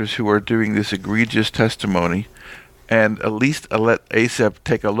doctors who are doing this egregious testimony and at least let ASEP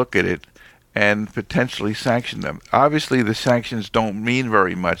take a look at it and potentially sanction them. Obviously, the sanctions don't mean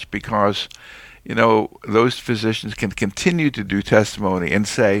very much because, those physicians can continue to do testimony and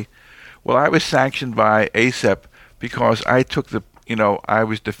say, well, I was sanctioned by ASEP because I took I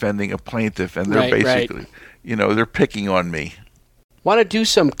was defending a plaintiff, and they're basically, they're picking on me. Want to do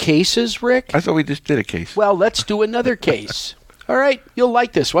some cases, Rick? I thought we just did a case. Well, let's do another case. All right, you'll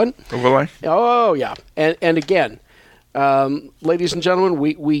like this one. Oh, will I? Oh, yeah. And again, ladies and gentlemen,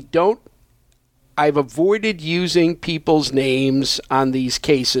 we don't. I've avoided using people's names on these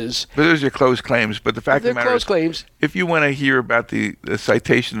cases. But those are closed claims. But the fact of the matter is, claims. If you want to hear about the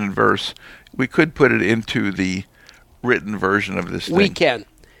citation and verse, we could put it into the written version of this thing. We can.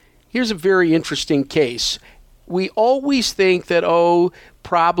 Here's a very interesting case. We always think that,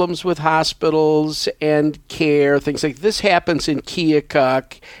 problems with hospitals and care, things like this happens in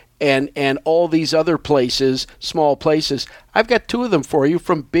Keokuk and all these other places, small places. I've got two of them for you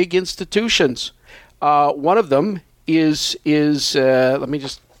from big institutions. One of them is let me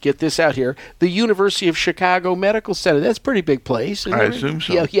just get this out here, the University of Chicago Medical Center. That's a pretty big place. I assume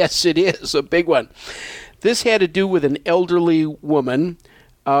so. Yeah, yes, it is, a big one. This had to do with an elderly woman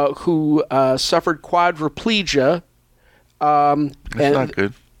who suffered quadriplegia. That's not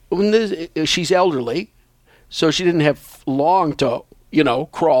good. She's elderly, so she didn't have long to,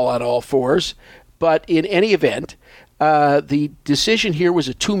 crawl on all fours. But in any event, the decision here was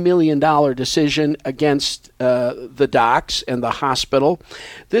a $2 million decision against the docs and the hospital.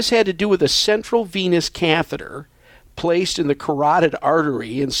 This had to do with a central venous catheter placed in the carotid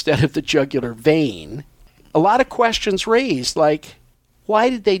artery instead of the jugular vein. A lot of questions raised, like, why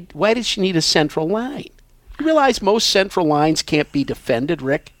did she need a central line? You realize most central lines can't be defended,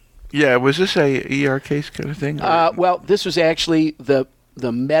 Rick? Yeah, was this a ER case kind of thing? Well, this was actually the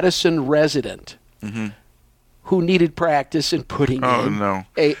medicine resident who needed practice in putting in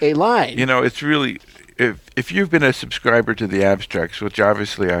a line. It's really, if you've been a subscriber to the abstracts, which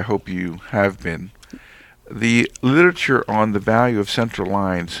obviously I hope you have been, the literature on the value of central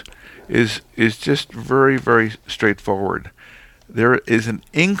lines is just very, very straightforward. There is an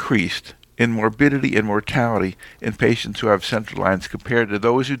increase in morbidity and mortality in patients who have central lines compared to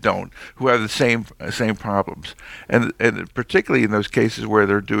those who don't, who have the same problems. And particularly in those cases where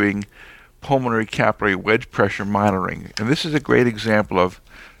they're doing pulmonary capillary wedge pressure monitoring. And this is a great example of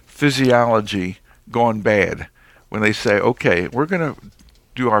physiology gone bad when they say, okay, we're going to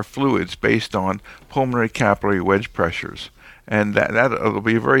do our fluids based on pulmonary capillary wedge pressures. And that'll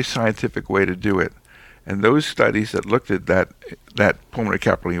be a very scientific way to do it. And those studies that looked at that pulmonary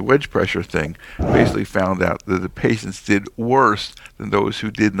capillary wedge pressure thing basically found out that the patients did worse than those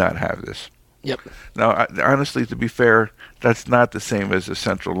who did not have this. Yep. Now, honestly, to be fair, that's not the same as a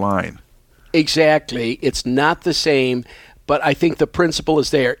central line. Exactly. It's not the same, but I think the principle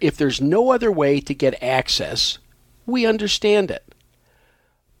is there. If there's no other way to get access, we understand it.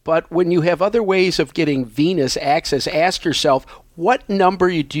 But when you have other ways of getting venous access, ask yourself, what number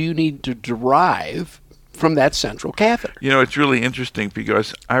do you need to derive from that central catheter? It's really interesting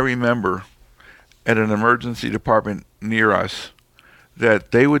because I remember at an emergency department near us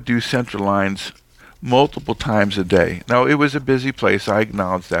that they would do central lines multiple times a day. Now, it was a busy place, I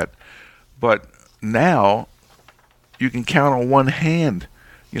acknowledge that. But now you can count on one hand,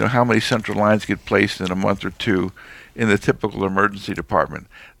 how many central lines get placed in a month or two in the typical emergency department.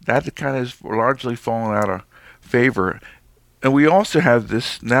 That kind of has largely fallen out of favor. And we also have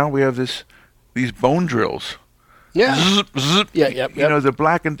these bone drills. Yeah. Zip, zip. Yep. The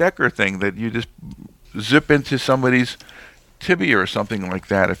Black & Decker thing that you just zip into somebody's tibia or something like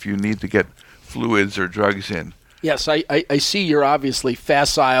that if you need to get fluids or drugs in. Yes, I see you're obviously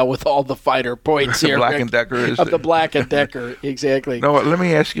facile with all the finer points here. Black & Decker is of the Black & Decker, exactly. No, let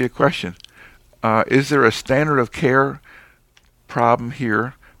me ask you a question. Is there a standard of care problem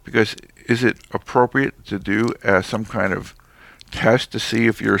here? Because is it appropriate to do some kind of test to see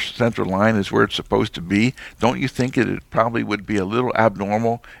if your central line is where it's supposed to be? Don't you think it probably would be a little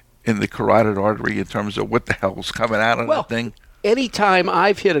abnormal in the carotid artery in terms of what the hell's coming out of that thing? Anytime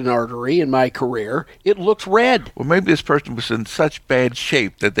I've hit an artery in my career, it looks red. Well, maybe this person was in such bad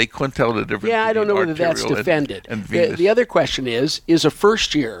shape that they couldn't tell the difference. Yeah, I don't know whether that's defended. And venous. The other question is a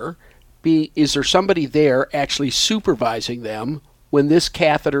first year, is there somebody there actually supervising them when this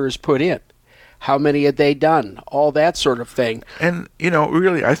catheter is put in? How many had they done? All that sort of thing. And,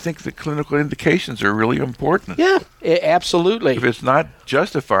 really, I think the clinical indications are really important. Yeah, absolutely. If it's not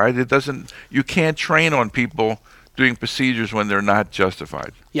justified, you can't train on people doing procedures when they're not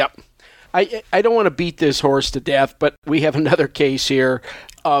justified. Yep. I don't want to beat this horse to death, but we have another case here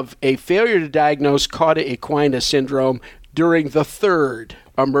of a failure to diagnose cauda equina syndrome during the third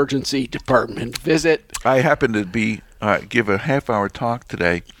emergency department visit. I happened to give a half-hour talk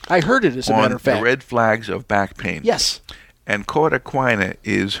today. I heard it, as a matter of fact. On the red flags of back pain. Yes. And cauda equina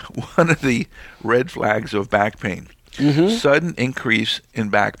is one of the red flags of back pain. Mm-hmm. Sudden increase in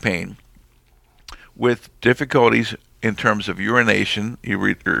back pain with difficulties in terms of urination, you're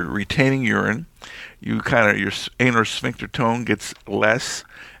retaining urine, your anal sphincter tone gets less,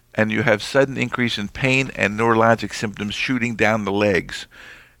 and you have sudden increase in pain and neurologic symptoms shooting down the legs.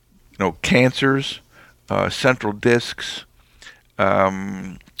 Cancers, central discs,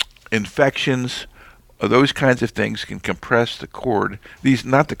 infections, those kinds of things can compress the cord.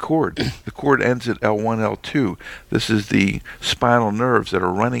 Not the cord. The cord ends at L1, L2. This is the spinal nerves that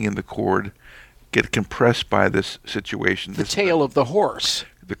are running in the cord get compressed by this situation. The tail of the horse.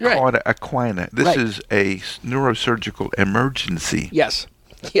 The cauda equina. This is a neurosurgical emergency. Yes.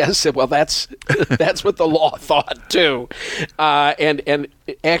 Well, that's what the law thought too, and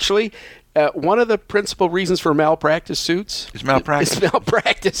actually, one of the principal reasons for malpractice suits is malpractice. It's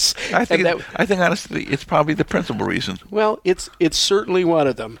malpractice. I think honestly, it's probably the principal reason. Well, it's certainly one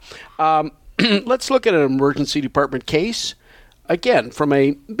of them. Let's look at an emergency department case. Again, from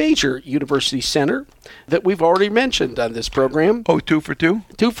a major university center that we've already mentioned on this program. Oh, 2 for 2?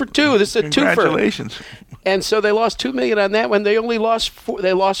 2 for 2. This is a twofer. Congratulations. And so they lost $2 million on that one. They only lost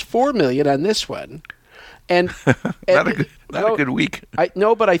 $4 million on this one. And not a good week.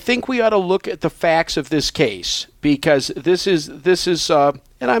 But I think we ought to look at the facts of this case because this is and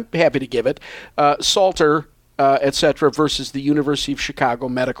I'm happy to give it, Salter, etc. versus the University of Chicago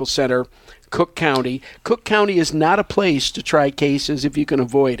Medical Center, Cook County. Cook County is not a place to try cases if you can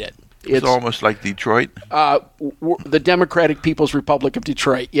avoid it. It's almost like Detroit. The Democratic People's Republic of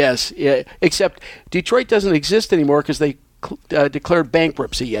Detroit, yes. Except Detroit doesn't exist anymore because they declared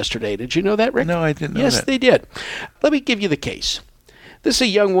bankruptcy yesterday. Did you know that, Rick? No, I didn't know that. Yes, they did. Let me give you the case. This is a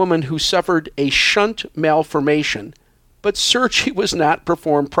young woman who suffered a shunt malformation, but surgery was not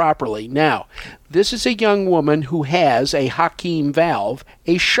performed properly. Now, this is a young woman who has a Hakim valve,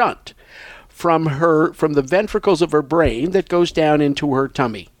 a shunt, from the ventricles of her brain that goes down into her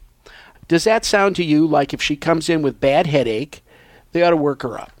tummy. Does that sound to you like if she comes in with bad headache, they ought to work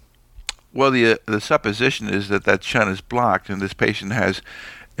her up? Well, the supposition is that shunt is blocked, and this patient has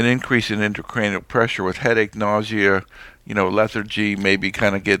an increase in intracranial pressure with headache, nausea, lethargy, maybe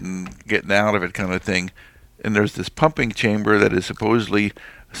kind of getting out of it kind of thing. And there's this pumping chamber that is supposedly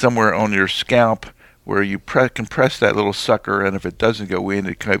somewhere on your scalp where you compress that little sucker, and if it doesn't go in,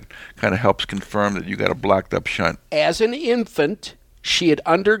 it kind of helps confirm that you got a blocked up shunt. As an infant, she had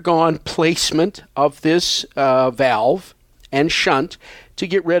undergone placement of this valve and shunt to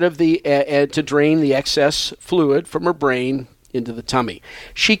get rid of to drain the excess fluid from her brain into the tummy.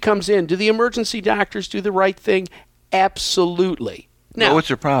 She comes in. Do the emergency doctors do the right thing? Absolutely. Now, well, what's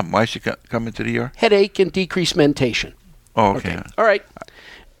her problem? Why is she coming to the ER? Headache and decreased mentation. Oh, okay. All right.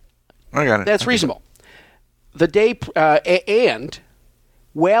 I got it. That's reasonable. The day, and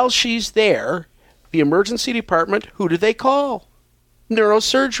while she's there, the emergency department, who do they call?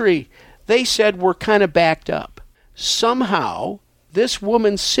 Neurosurgery. They said we're kind of backed up. Somehow, this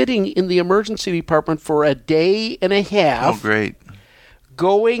woman sitting in the emergency department for a day and a half. Oh, great.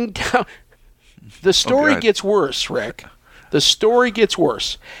 Going down. The story gets worse, Rick. The story gets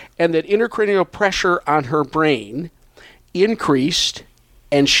worse. And that intracranial pressure on her brain increased,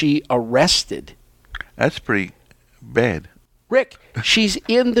 and she arrested. That's pretty bad. Rick, she's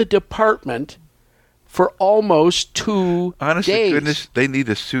in the department for almost 2 Honestly, days. goodness, they need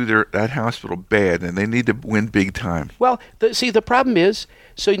to sue that hospital bad, and they need to win big time. Well, the problem is,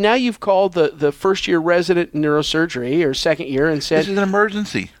 so now you've called the first-year resident in neurosurgery or second year and said, This is an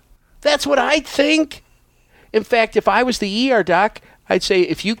emergency. That's what I think. In fact, if I was the ER doc, I'd say,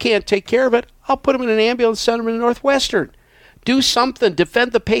 if you can't take care of it, I'll put him in an ambulance, send him to Northwestern. Do something.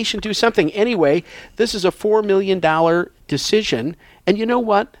 Defend the patient. Do something. Anyway, this is a $4 million decision, and you know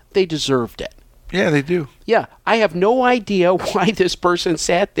what? They deserved it. Yeah, they do. Yeah, I have no idea why this person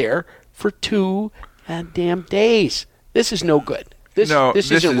sat there for 2 damn days. This is no good. This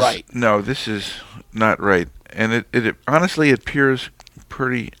isn't right. No, this is not right. And it honestly, it appears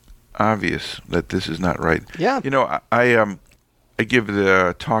pretty obvious that this is not right. Yeah. You know, I give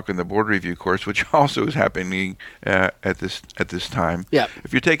the talk in the board review course, which also is happening at this time. Yeah.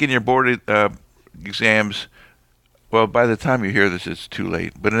 If you're taking your board exams, well, by the time you hear this, it's too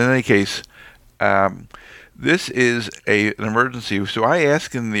late. But in any case, this is an emergency. So I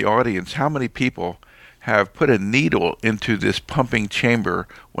ask in the audience how many people have put a needle into this pumping chamber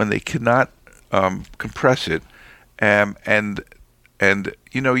when they could not compress it, and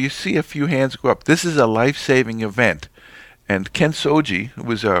you know, you see a few hands go up. This is a life-saving event. And Ken Soji, who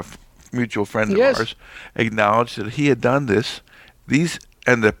was a mutual friend of ours, acknowledged that he had done this.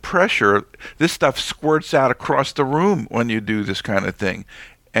 And the pressure, this stuff squirts out across the room when you do this kind of thing.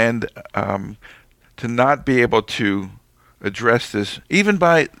 And to not be able to address this, even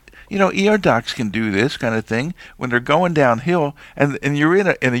by, you know, ER docs can do this kind of thing when they're going downhill, and you're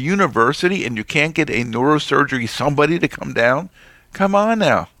in a university and you can't get a neurosurgery somebody to come down. Come on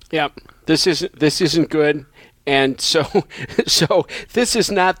now. Yeah, this isn't good. And so this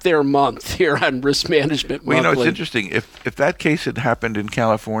is not their month here on Risk Management Monthly. Well, you know, it's interesting. If that case had happened in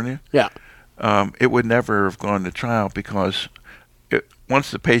California, it would never have gone to trial, because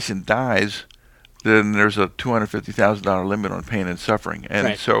once the patient dies, then there's a $250,000 limit on pain and suffering.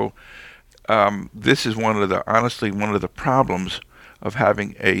 And so this is honestly one of the problems of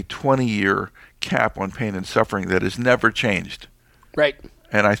having a 20-year cap on pain and suffering that has never changed. Right.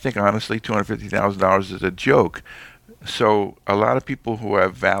 And I think, honestly, $250,000 is a joke. So a lot of people who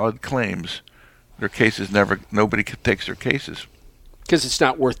have valid claims, their cases nobody takes their cases. Because it's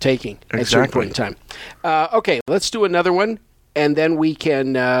not worth taking at a certain point in time. Okay, let's do another one, and then we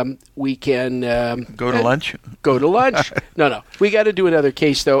can go to lunch? Go to lunch. No. We got to do another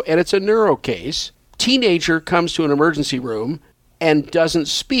case, though, and it's a neuro case. Teenager comes to an emergency room and doesn't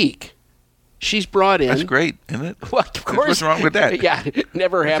speak. She's brought in. That's great, isn't it? Well, of course. What's wrong with that? Yeah, it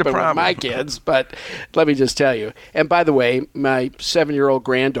never happened with my kids, but let me just tell you. And by the way, my 7-year-old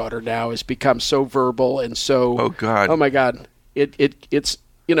granddaughter now has become so verbal and so. Oh God. Oh my God. It's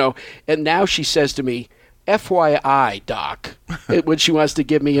you know. And now she says to me, "FYI, Doc," when she wants to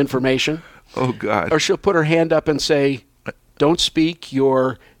give me information. Oh God. Or she'll put her hand up and say, "Don't speak.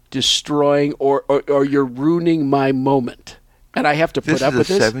 You're destroying or you're ruining my moment." And I have to put up with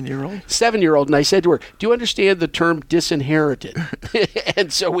this. This is a 7-year-old? 7-year-old. And I said to her, "Do you understand the term disinherited?"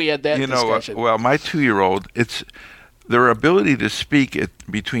 And so we had that discussion. Well, my 2-year-old, their ability to speak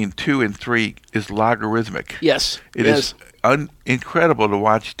between 2 and 3 is logarithmic. Yes. It is incredible to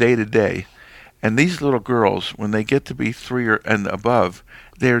watch day to day. And these little girls, when they get to be 3 and above,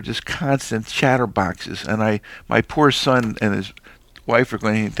 they're just constant chatterboxes. And my poor son and his wife are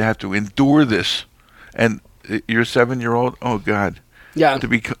going to have to endure this. And your 7-year-old, oh God, to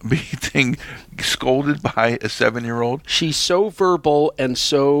be being scolded by a 7-year-old. She's so verbal and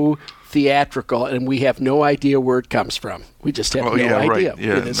so theatrical, and we have no idea where it comes from. We just have no idea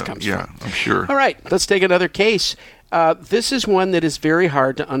where this comes from. Yeah, I'm sure. All right, let's take another case. This is one that is very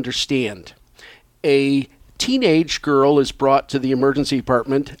hard to understand. A teenage girl is brought to the emergency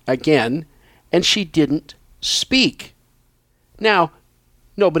department again, and she didn't speak. Now,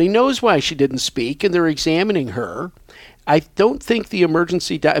 nobody knows why she didn't speak, and they're examining her. I don't think the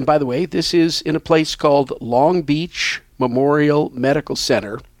emergency and by the way, this is in a place called Long Beach Memorial Medical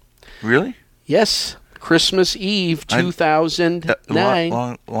Center. Really? Yes, Christmas Eve,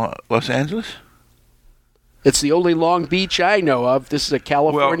 2009. Los Angeles? It's the only Long Beach I know of. This is a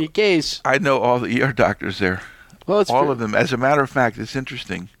California case. I know all the ER doctors there. Well, it's all of them. As a matter of fact, it's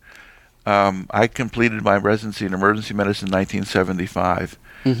interesting. I completed my residency in emergency medicine in 1975.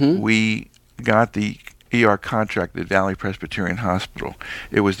 Mm-hmm. We got the ER contract at Valley Presbyterian Hospital.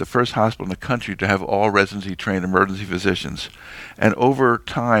 It was the first hospital in the country to have all residency-trained emergency physicians. And over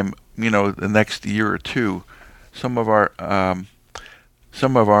time, the next year or two, some of our,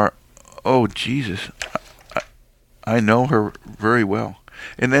 oh, Jesus, I know her very well.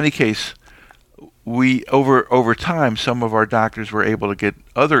 In any case, we over time, some of our doctors were able to get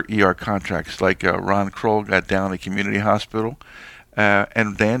other ER contracts, like Ron Kroll got down at Community Hospital,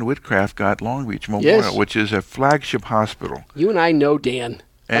 and Dan Whitcraft got Long Beach Memorial, which is a flagship hospital. You and I know Dan.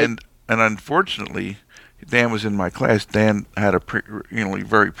 And unfortunately, Dan was in my class. Dan had a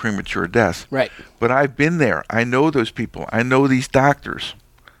very premature death. Right. But I've been there. I know those people. I know these doctors.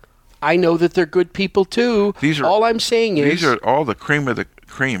 I know that they're good people too. All I'm saying is these are all the cream of the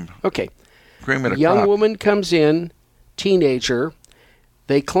cream. Okay. Cream of the young crop. Woman comes in, teenager.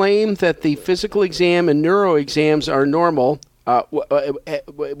 They claim that the physical exam and neuro exams are normal.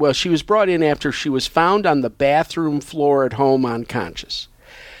 Well, she was brought in after she was found on the bathroom floor at home unconscious.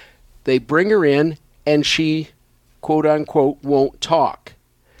 They bring her in, and she, quote unquote, won't talk.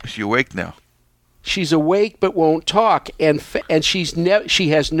 Is she awake now? She's awake but won't talk, and she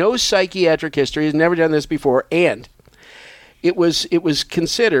has no psychiatric history. Has never done this before, and it was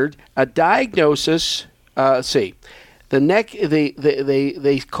considered a diagnosis. They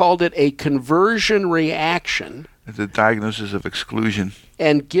called it a conversion reaction. It's a diagnosis of exclusion.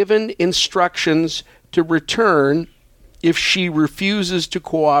 And given instructions to return if she refuses to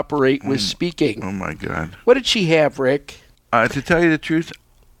cooperate with speaking. Oh my God! What did she have, Rick? To tell you the truth,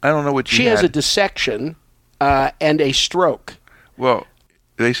 I don't know what she had. Has a dissection and a stroke. Well,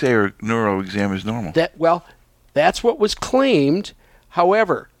 they say her neuro exam is normal. That's what was claimed.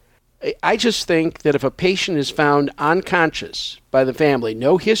 However, I just think that if a patient is found unconscious by the family,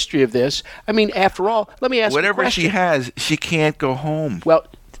 no history of this, I mean, after all, let me ask you a question. Whatever she has, she can't go home. Well,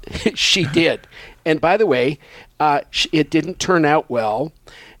 she did. And by the way, it didn't turn out well.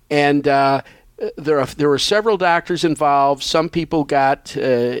 And there were several doctors involved. Some people got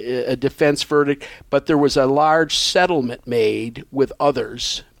a defense verdict, but there was a large settlement made with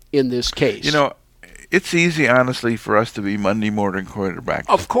others in this case. It's easy, honestly, for us to be Monday morning quarterbacks.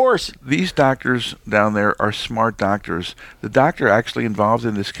 Of course. These doctors down there are smart doctors. The doctor actually involved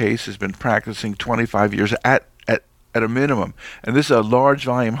in this case has been practicing 25 years at a minimum. And this is a large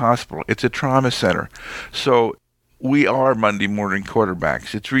volume hospital. It's a trauma center. So we are Monday morning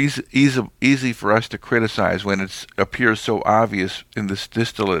quarterbacks. It's easy for us to criticize when it appears so obvious in this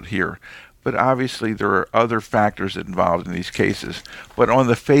distillate here. But obviously there are other factors involved in these cases. But on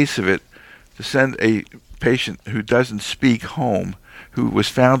the face of it, to send a patient who doesn't speak home, who was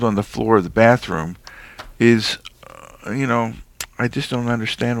found on the floor of the bathroom, is, I just don't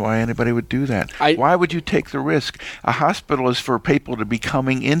understand why anybody would do that. Why would you take the risk? A hospital is for people to be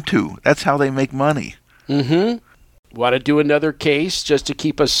coming into. That's how they make money. Mm-hmm. Want to do another case just to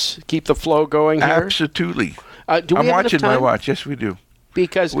keep the flow going here? Absolutely. Do we I'm have watching enough time? my watch. Yes, we do.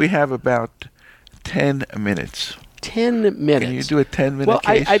 Because we have about 10 minutes. 10 minutes. Can you do a 10-minute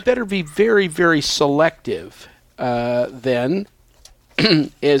case? Well, I better be very, very selective then,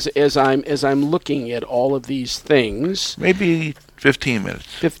 as I'm looking at all of these things. Maybe 15 minutes.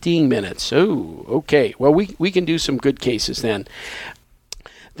 15 minutes. Oh, okay. Well, we can do some good cases then.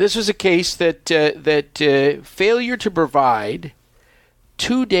 This was a case that failure to provide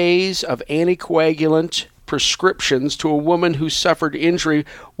 2 days of anticoagulant prescriptions to a woman who suffered injury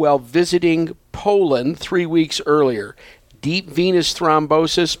while visiting Poland 3 weeks earlier. Deep venous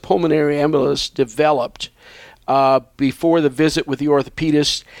thrombosis, pulmonary embolus developed before the visit with the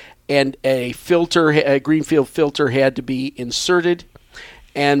orthopedist, and a Greenfield filter had to be inserted,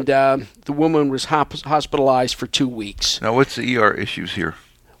 and the woman was hospitalized for 2 weeks. Now, what's the ER issues here?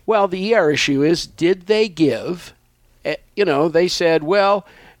 Well, the ER issue is, did they give, they said, well,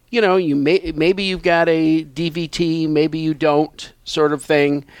 maybe you've got a DVT, maybe you don't, sort of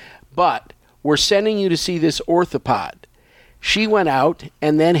thing, but we're sending you to see this orthopod. She went out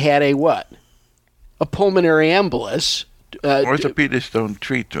and then had a what? A pulmonary embolus. Orthopedists don't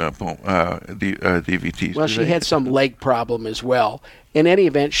treat DVTs. Well, she had some leg problem as well. In any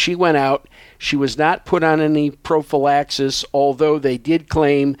event, she went out. She was not put on any prophylaxis, although they did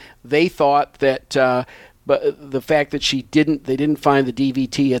claim they thought that but the fact that they didn't find the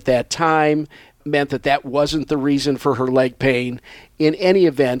DVT at that time, meant that that wasn't the reason for her leg pain. In any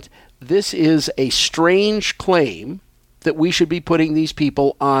event, this is a strange claim that we should be putting these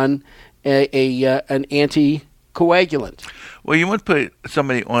people on an anticoagulant. Well, you wouldn't put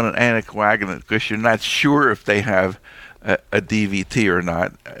somebody on an anticoagulant because you're not sure if they have a DVT or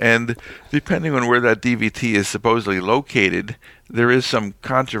not. And depending on where that DVT is supposedly located, there is some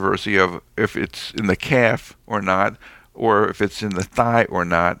controversy of if it's in the calf or not, or if it's in the thigh or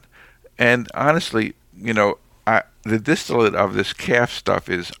not. And honestly, the distillate of this calf stuff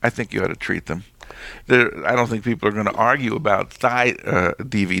is, I think you ought to treat them. I don't think people are going to argue about thigh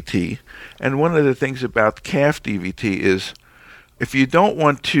DVT. And one of the things about calf DVT is if you don't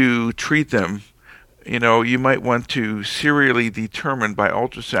want to treat them, you might want to serially determine by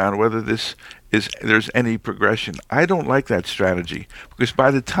ultrasound whether there's any progression. I don't like that strategy because by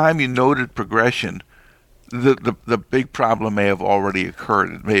the time you noted progression, the big problem may have already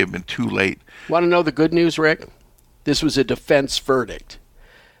occurred. It may have been too late. Want to know the good news, Rick? This was a defense verdict.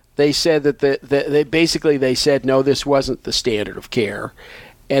 They said that they said no, this wasn't the standard of care,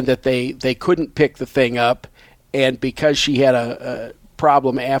 and that they couldn't pick the thing up, and because she had a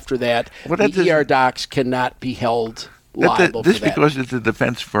problem after that, the ER docs cannot be held liable for that. Just because it's a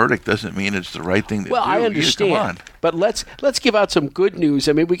defense verdict doesn't mean it's the right thing to do. Well, I understand, come on. But let's give out some good news.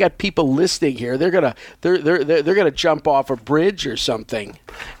 I mean, we got people listening here. They're gonna jump off a bridge or something,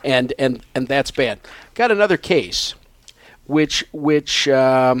 and that's bad. Got another case, which it's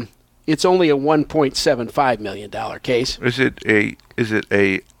only a $1.75 million case. Is it a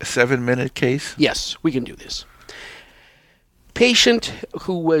 7-minute case? Yes, we can do this. Patient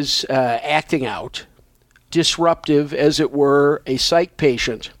who was acting out, disruptive, as it were, a psych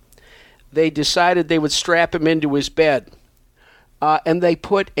patient. They decided they would strap him into his bed, and they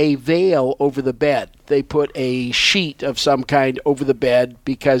put a veil over the bed. They put a sheet of some kind over the bed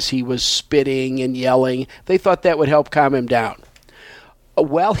because he was spitting and yelling. They thought that would help calm him down.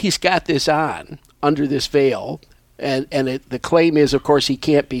 While he's got this on, under this veil, and the claim is, of course, he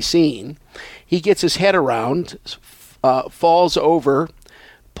can't be seen, he gets his head around, falls over,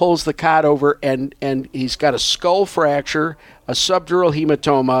 pulls the cot over, and he's got a skull fracture, a subdural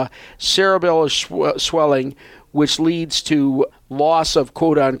hematoma, cerebellar swelling, which leads to loss of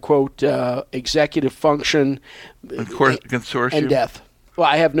quote-unquote executive function consortium and death. Well,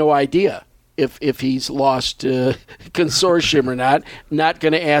 I have no idea if he's lost consortium or not. Not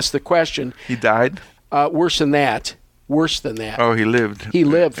going to ask the question. He died? Worse than that. Oh, he lived. He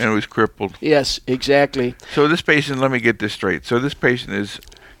lived. And was crippled. Yes, exactly. So this patient, let me get this straight. So this patient is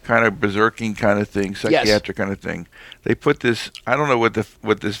kind of berserking kind of thing, psychiatric kind of thing. They put this, I don't know what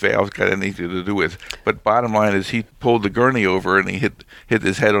this valve's got anything to do with, but bottom line is he pulled the gurney over and he hit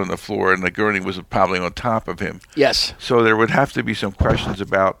his head on the floor, and the gurney was probably on top of him. Yes. So there would have to be some questions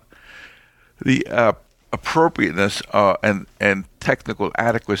about the appropriateness and technical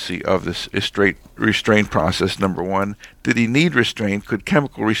adequacy of this restraint process, number one. Did he need restraint? Could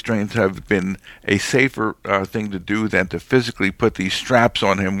chemical restraints have been a safer thing to do than to physically put these straps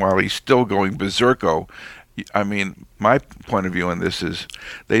on him while he's still going berserko? I mean, my point of view on this is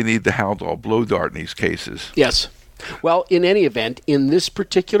they need the Haldol blow dart in these cases. Yes. Well, in any event, in this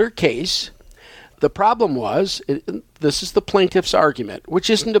particular case, the problem was, this is the plaintiff's argument, which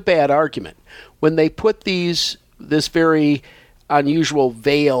isn't a bad argument. When they put this very unusual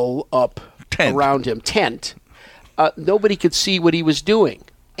veil up around him, nobody could see what he was doing.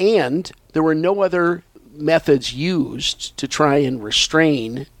 And there were no other methods used to try and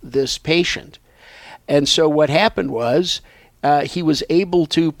restrain this patient. And so what happened was he was able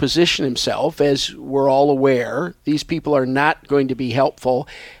to position himself, as we're all aware. These people are not going to be helpful.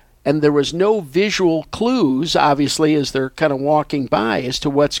 And there was no visual clues, obviously, as they're kind of walking by as to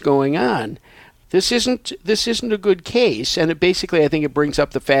what's going on. This isn't a good case, and I think it brings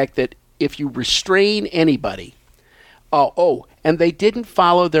up the fact that if you restrain anybody, and they didn't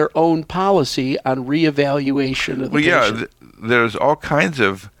follow their own policy on reevaluation of the patient. There's all kinds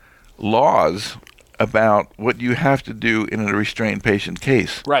of laws about what you have to do in a restrained patient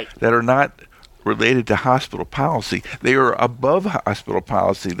case, right, that are not related to hospital policy. They are above hospital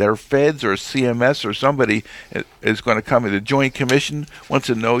policy. Their feds or CMS or somebody is going to come in. The Joint Commission wants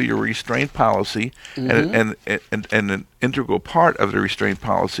to know your restraint policy, and an integral part of the restraint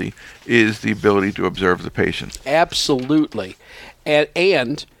policy is the ability to observe the patient. Absolutely.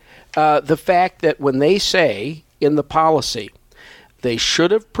 And the fact that when they say in the policy they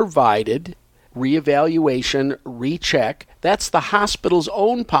should have provided reevaluation, recheck. That's the hospital's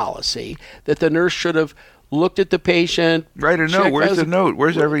own policy, that the nurse should have looked at the patient. Write a note. Where's the note?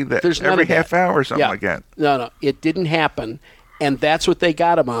 Where's every half hour or something like that? No, it didn't happen. and that's what they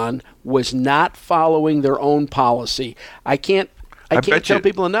got him on, was not following their own policy. I can't tell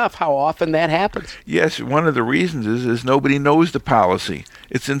people enough how often that happens. Yes, one of the reasons is nobody knows the policy.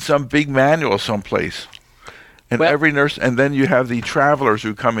 It's in some big manual someplace. And every nurse, and then you have the travelers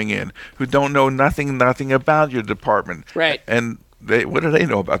who coming in who don't know nothing about your department. Right. And what do they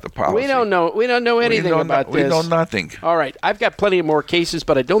know about the policy? We don't know anything about this. We know nothing. All right. I've got plenty of more cases,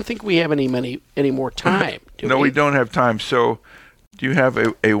 but I don't think we have any more time. No, we don't have time. So, do you have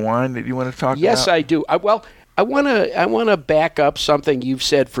a wine that you want to talk about? Yes, I do. I want to back up something you've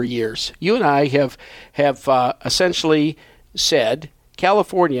said for years. You and I have essentially said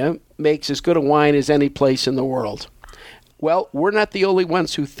California makes as good a wine as any place in the world. Well, we're not the only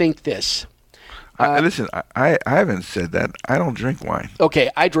ones who think this. Listen, I haven't said that. I don't drink wine. Okay,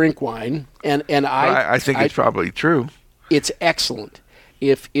 I drink wine, and I think it's probably true. It's excellent.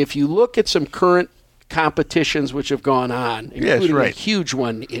 If you look at some current competitions which have gone on, including a huge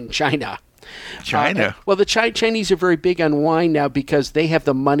one in China. China? Well, the Chinese are very big on wine now because they have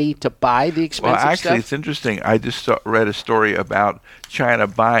the money to buy the expensive stuff. Well, actually, it's interesting. I just read a story about China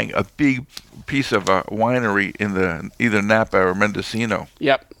buying a big piece of a winery in either Napa or Mendocino.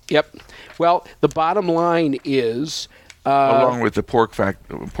 Yep. Well, the bottom line is... along with the pork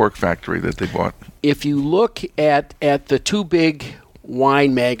factory that they bought. If you look at the two big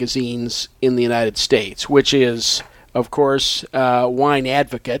wine magazines in the United States, which is, of course, Wine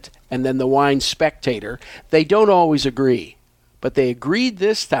Advocate and then the Wine Spectator, they don't always agree. But they agreed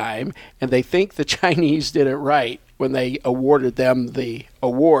this time, and they think the Chinese did it right when they awarded them the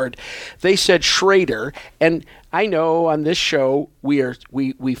award. They said Schrader, and I know on this show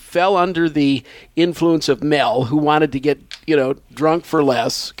we fell under the influence of Mel, who wanted to get drunk for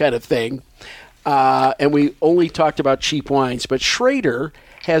less kind of thing, and we only talked about cheap wines. But Schrader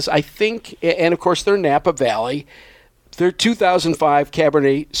has, I think, and of course they're Napa Valley. Their 2005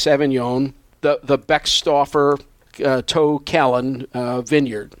 Cabernet Sauvignon, the Beckstoffer Toe Callan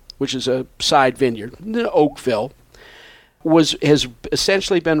vineyard, which is a side vineyard in Oakville, has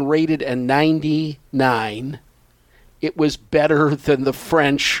essentially been rated a 99. It was better than the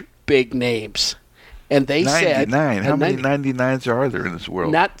French big names. And they 99. said... 99. How many 99s are there in this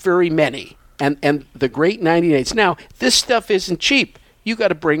world? Not very many. And the great 98s. Now, this stuff isn't cheap. You got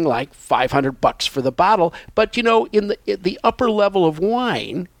to bring like $500 for the bottle. But, in the upper level of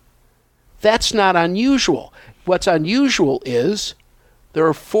wine, that's not unusual. What's unusual is there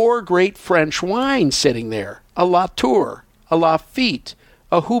are 4 great French wines sitting there. A Latour, a Lafite,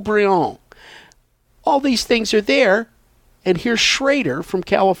 a Houbrion. All these things are there, and here's Schrader from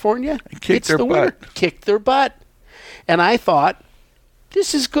California. Kicked their butt. Kicked their butt. And I thought,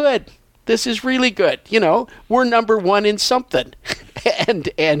 this is good. This is really good. We're number one in something. and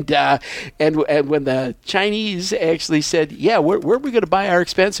when the Chinese actually said, yeah, where are we going to buy our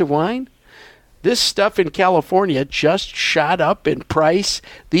expensive wine? This stuff in California just shot up in price.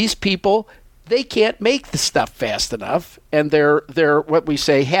 These people, they can't make the stuff fast enough, and they're what we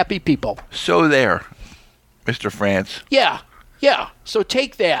say, happy people. So there, Mr. France. Yeah. So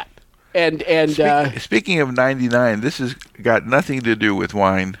take that. And speaking of 99, this has got nothing to do with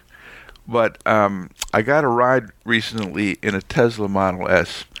wine, but I got a ride recently in a Tesla Model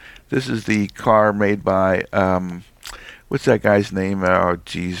S. This is the car made by what's that guy's name? Oh,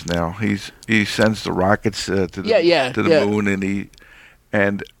 geez, now he sends the rockets to the moon,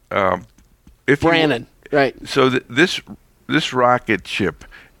 and if Brannon, right? So this rocket ship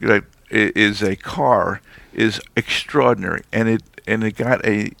is a car is extraordinary, and it got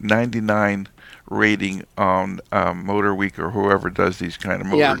a 99 rating on Motor Week or whoever does these kind of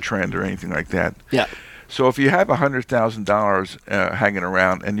Motor Trend or anything like that. Yeah. So if you have $100,000 hanging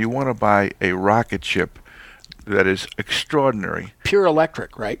around and you want to buy a rocket ship that is extraordinary. Pure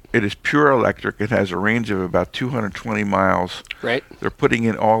electric, right? It is pure electric. It has a range of about 220 miles. Right. They're putting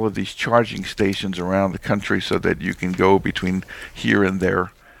in all of these charging stations around the country so that you can go between here and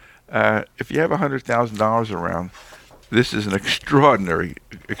there. If you have $100,000 around, this is an extraordinary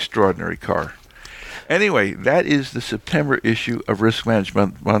car. Anyway, that is the September issue of Risk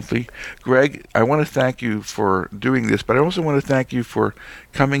Management Monthly. Greg, I want to thank you for doing this, but I also want to thank you for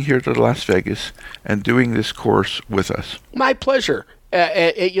coming here to Las Vegas and doing this course with us. My pleasure.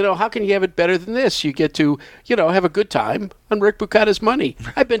 How can you have it better than this? You get to, have a good time on Rick Bucata's money.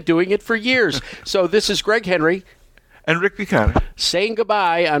 I've been doing it for years. So this is Greg Henry. And Rick Bucata. Saying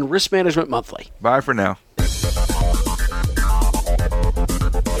goodbye on Risk Management Monthly. Bye for now.